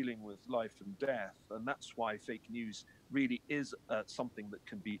actually dealing with life and death. And that's why fake news really is something that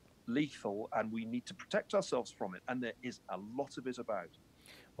can be lethal, and we need to protect ourselves from it. And there is a lot of it about.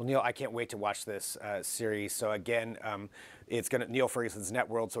 Well, Neil, I can't wait to watch this series. So again, it's Neil Ferguson's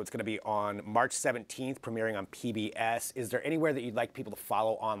Networld, so it's going to be on March 17th, premiering on PBS. Is there anywhere that you'd like people to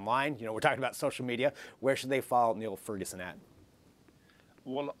follow online? You know, we're talking about social media. Where should they follow Neil Ferguson at?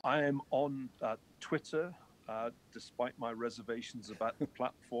 Well, I am on Twitter, despite my reservations about the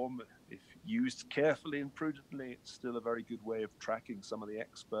platform. If used carefully and prudently, it's still a very good way of tracking some of the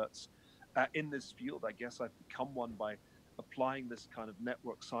experts in this field. I guess I've become one by applying this kind of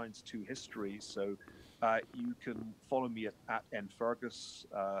network science to history. So You can follow me at nfergus.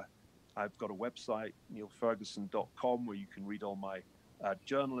 I've got a website, neilferguson.com, where you can read all my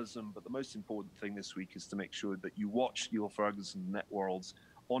journalism. But the most important thing this week is to make sure that you watch Neil Ferguson Networlds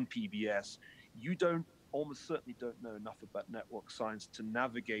on PBS. You almost certainly don't know enough about network science to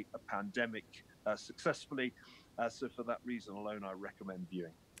navigate a pandemic successfully. So for that reason alone, I recommend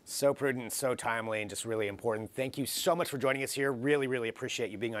viewing. So prudent, so timely, and just really important. Thank you so much for joining us here. Really, really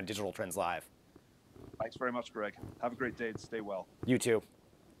appreciate you being on Digital Trends Live. Thanks very much, Greg. Have a great day and stay well. You too.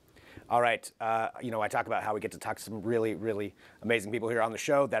 All right. I talk about how we get to talk to some really, really amazing people here on the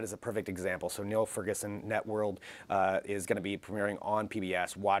show. That is a perfect example. So Neil Ferguson Networld is going to be premiering on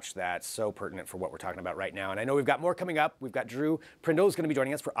PBS. Watch that. So pertinent for what we're talking about right now. And I know we've got more coming up. We've got Drew Prindle is going to be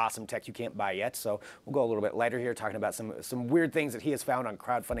joining us for Awesome Tech You Can't Buy Yet. So we'll go a little bit lighter here, talking about some weird things that he has found on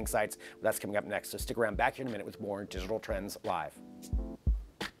crowdfunding sites. That's coming up next. So stick around back here in a minute with more Digital Trends Live.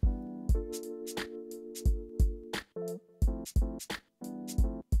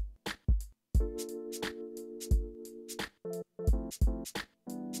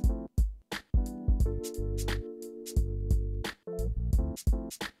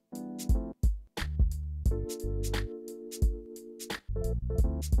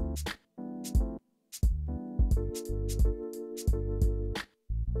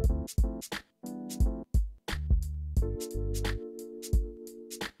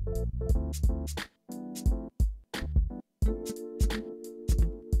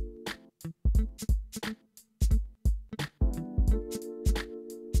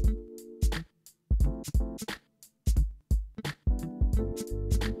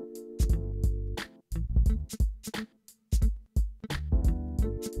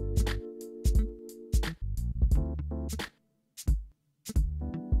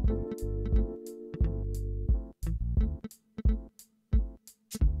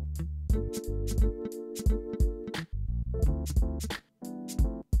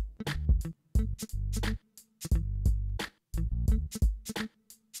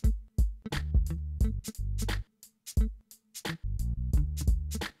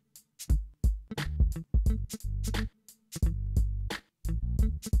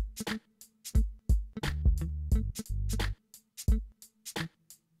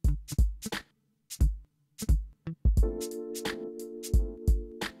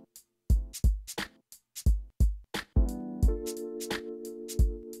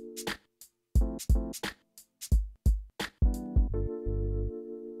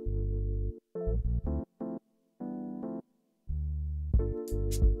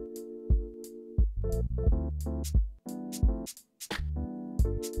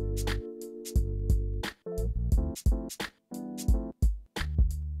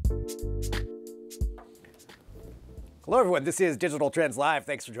 Hello, everyone. This is Digital Trends Live.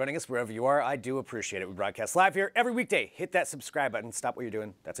 Thanks for joining us wherever you are. I do appreciate it. We broadcast live here every weekday. Hit that subscribe button. Stop what you're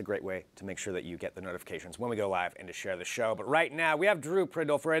doing. That's a great way to make sure that you get the notifications when we go live and to share the show. But right now, we have Drew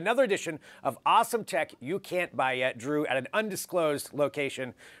Prindle for another edition of Awesome Tech You Can't Buy Yet. Drew at an undisclosed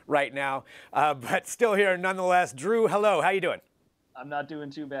location right now, but still here nonetheless. Drew, hello. How you doing? I'm not doing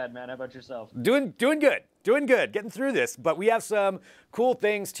too bad, man. How about yourself? Doing good. Doing good. Getting through this. But we have some cool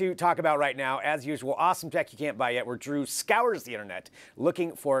things to talk about right now. As usual, Awesome Tech You Can't Buy Yet, where Drew scours the internet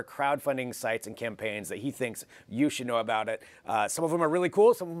looking for crowdfunding sites and campaigns that he thinks you should know about it. Some of them are really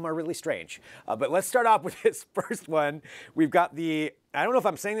cool. Some of them are really strange. But let's start off with this first one. We've got I don't know if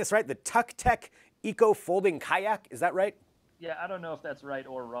I'm saying this right, the TuckTech Eco Folding Kayak. Is that right? Yeah, I don't know if that's right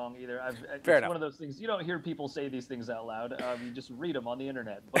or wrong either. Fair it's enough. One of those things, you don't hear people say these things out loud. You just read them on the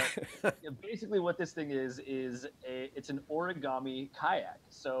internet. But basically what this thing is it's an origami kayak.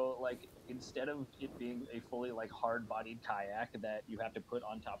 So like instead of it being a fully like hard-bodied kayak that you have to put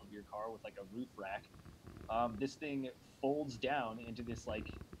on top of your car with like a roof rack, this thing folds down into this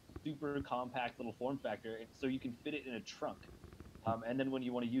like super compact little form factor, so you can fit it in a trunk. And then when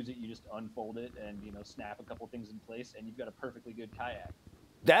you want to use it, you just unfold it and, snap a couple things in place, and you've got a perfectly good kayak.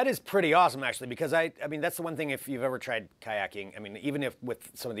 That is pretty awesome, actually, because I mean, that's the one thing if you've ever tried kayaking. I mean, even if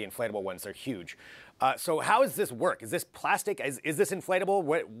with some of the inflatable ones, they're huge. So how does this work? Is this plastic? Is this inflatable?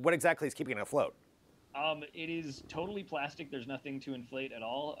 What exactly is keeping it afloat? It is totally plastic. There's nothing to inflate at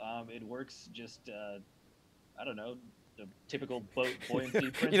all. It works just, I don't know, the typical boat buoyancy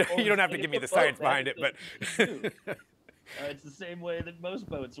principle. You don't have to give me the science behind it, but... It's the same way that most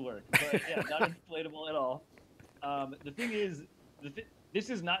boats work, but yeah, not inflatable at all. The thing is, this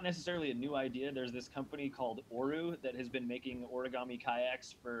is not necessarily a new idea. There's this company called Oru that has been making origami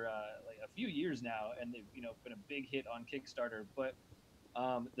kayaks for like a few years now, and they've been a big hit on Kickstarter. But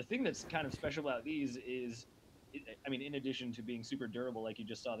the thing that's kind of special about these is, in addition to being super durable, like you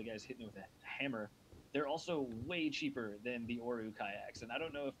just saw the guys hitting it with a hammer, they're also way cheaper than the Oru kayaks. And I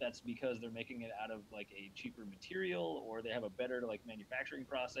don't know if that's because they're making it out of like a cheaper material or they have a better like manufacturing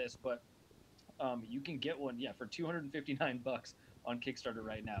process, but you can get one, for $259 on Kickstarter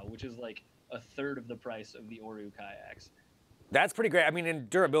right now, which is like a third of the price of the Oru kayaks. That's pretty great. I mean, in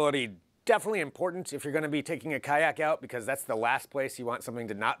durability, definitely important if you're going to be taking a kayak out, because that's the last place you want something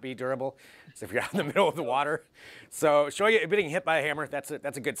to not be durable. So if you're out in the middle of the water. So showing you getting hit by a hammer, that's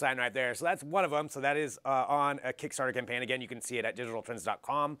a good sign right there. So that's one of them. So that is on a Kickstarter campaign. Again, you can see it at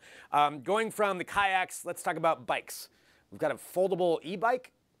digitaltrends.com. Going from the kayaks, let's talk about bikes. We've got a foldable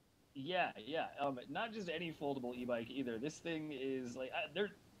e-bike. Yeah. Not just any foldable e-bike either. This thing is like, they're,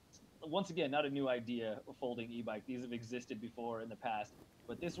 once again, not a new idea, a folding e-bike. These have existed before in the past.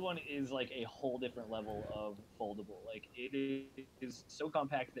 But this one is like a whole different level of foldable. Like it is so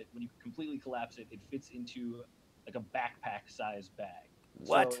compact that when you completely collapse it, it fits into like a backpack size bag.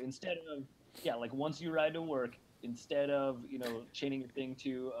 What? So instead of, like once you ride to work, instead of, chaining your thing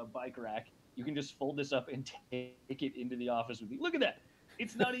to a bike rack, you can just fold this up and take it into the office with you. Look at that.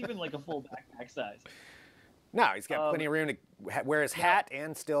 It's not even like a full backpack size. No, he's got plenty of room to wear his hat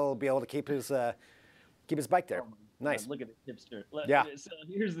and still be able to keep his bike there. Nice. Look at it, hipster. Yeah. So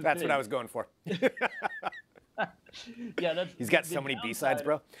here's the That's thing. what I was going for. That's. He's got so many B-sides,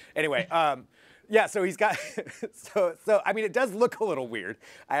 bro. Anyway, so he's got so I mean, it does look a little weird,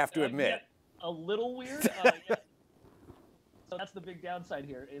 I have to admit. A little weird. So that's the big downside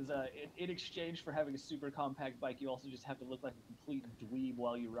here is in exchange for having a super compact bike, you also just have to look like a complete dweeb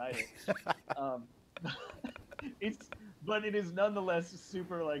while you ride it. But it is nonetheless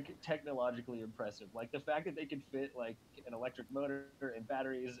super like technologically impressive. Like the fact that they can fit like an electric motor and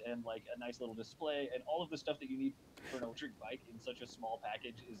batteries and like a nice little display and all of the stuff that you need for an electric bike in such a small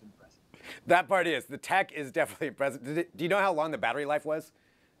package is impressive. That part is. The tech is definitely impressive. Do you know how long the battery life was?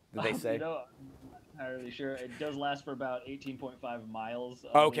 Did they say? I'm not entirely sure. It does last for about 18.5 miles.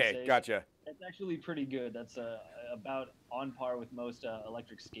 Okay, gotcha. It's actually pretty good. That's about on par with most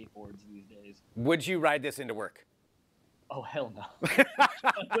electric skateboards these days. Would you ride this into work? Oh, hell no.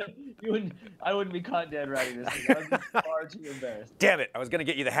 I wouldn't be caught dead riding this thing. I would be far too embarrassed. Damn it. I was going to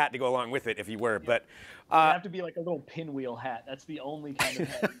get you the hat to go along with it if you were, but... It'd have to be like a little pinwheel hat. That's the only kind of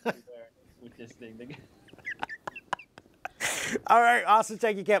hat you can wear with this thing. All right, awesome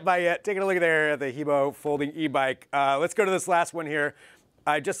tech you can't buy yet. Taking a look there at the Hebo folding e-bike. Let's go to this last one here.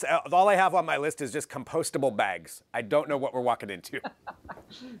 All I have on my list is just compostable bags. I don't know what we're walking into.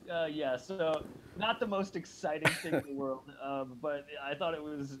 So not the most exciting thing in the world, but I thought it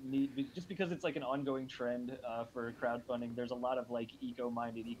was neat just because it's like an ongoing trend for crowdfunding. There's a lot of like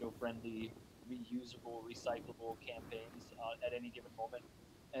eco-minded, eco-friendly, reusable, recyclable campaigns at any given moment.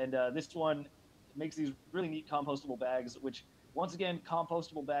 And this one makes these really neat compostable bags, which once again,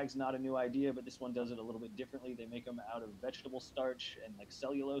 compostable bags, not a new idea, but this one does it a little bit differently. They make them out of vegetable starch and like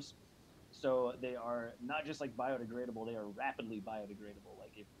cellulose. So they are not just like biodegradable, they are rapidly biodegradable.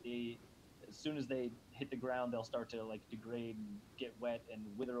 Like as soon as they hit the ground, they'll start to like degrade and get wet and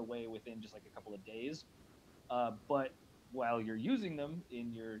wither away within just like a couple of days. But while you're using them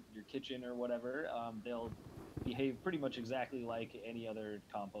in your kitchen or whatever, they'll behave pretty much exactly like any other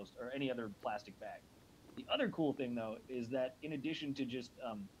compost or any other plastic bag. The other cool thing, though, is that in addition to just,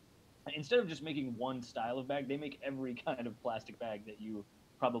 instead of just making one style of bag, they make every kind of plastic bag that you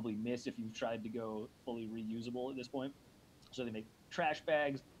probably miss if you've tried to go fully reusable at this point. So they make trash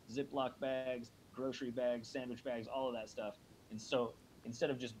bags, Ziploc bags, grocery bags, sandwich bags, all of that stuff. And so instead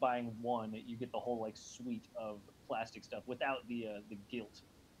of just buying one, you get the whole like suite of plastic stuff without the guilt.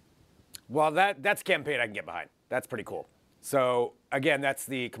 Well, that's a campaign I can get behind. That's pretty cool. So again, that's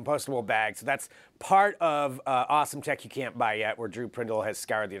the compostable bag. So that's part of Awesome Tech You Can't Buy Yet, where Drew Prindle has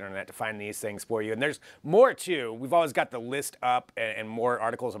scoured the internet to find these things for you. And there's more too. We've always got the list up and more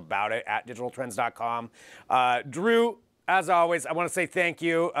articles about it at digitaltrends.com. Drew, as always, I want to say thank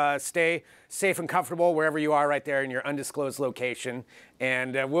you. Stay safe and comfortable wherever you are right there in your undisclosed location.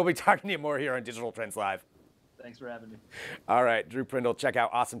 And we'll be talking to you more here on Digital Trends Live. Thanks for having me. All right, Drew Prindle, check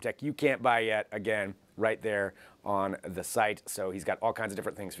out Awesome Tech You Can't Buy Yet, again, right there on the site. So he's got all kinds of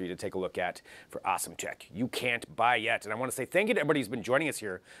different things for you to take a look at for Awesome Tech You Can't Buy Yet. And I want to say thank you to everybody who's been joining us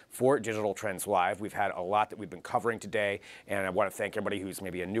here for Digital Trends Live. We've had a lot that we've been covering today, and I want to thank everybody who's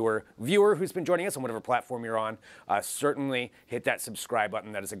maybe a newer viewer who's been joining us on whatever platform you're on. Certainly hit that subscribe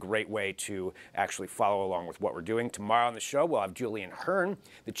button. That is a great way to actually follow along with what we're doing. Tomorrow on the show, we'll have Julian Hearn,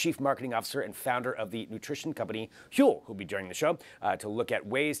 the Chief Marketing Officer and founder of the nutrition company Huel, who'll be joining the show to look at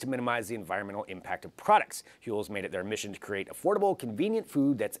ways to minimize the environmental impact of products. Huel's made it their mission to create affordable, convenient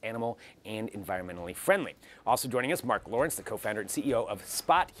food that's animal and environmentally friendly. Also joining us, Mark Lawrence, the co-founder and CEO of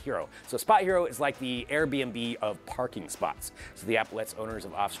Spot Hero. So Spot Hero is like the Airbnb of parking spots. So the app lets owners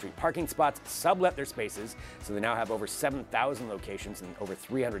of off-street parking spots sublet their spaces. So they now have over 7,000 locations in over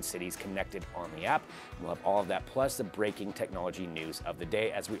 300 cities connected on the app. And we'll have all of that plus the breaking technology news of the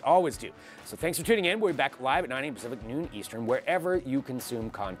day, as we always do. So thanks for tuning in. We'll be back live at 9 a.m. Pacific, noon Eastern, wherever you consume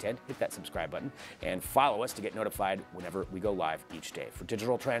content. Hit that subscribe button and follow us to get notified whenever we go live each day. For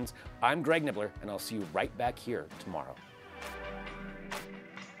Digital Trends, I'm Greg Nibbler, and I'll see you right back here tomorrow.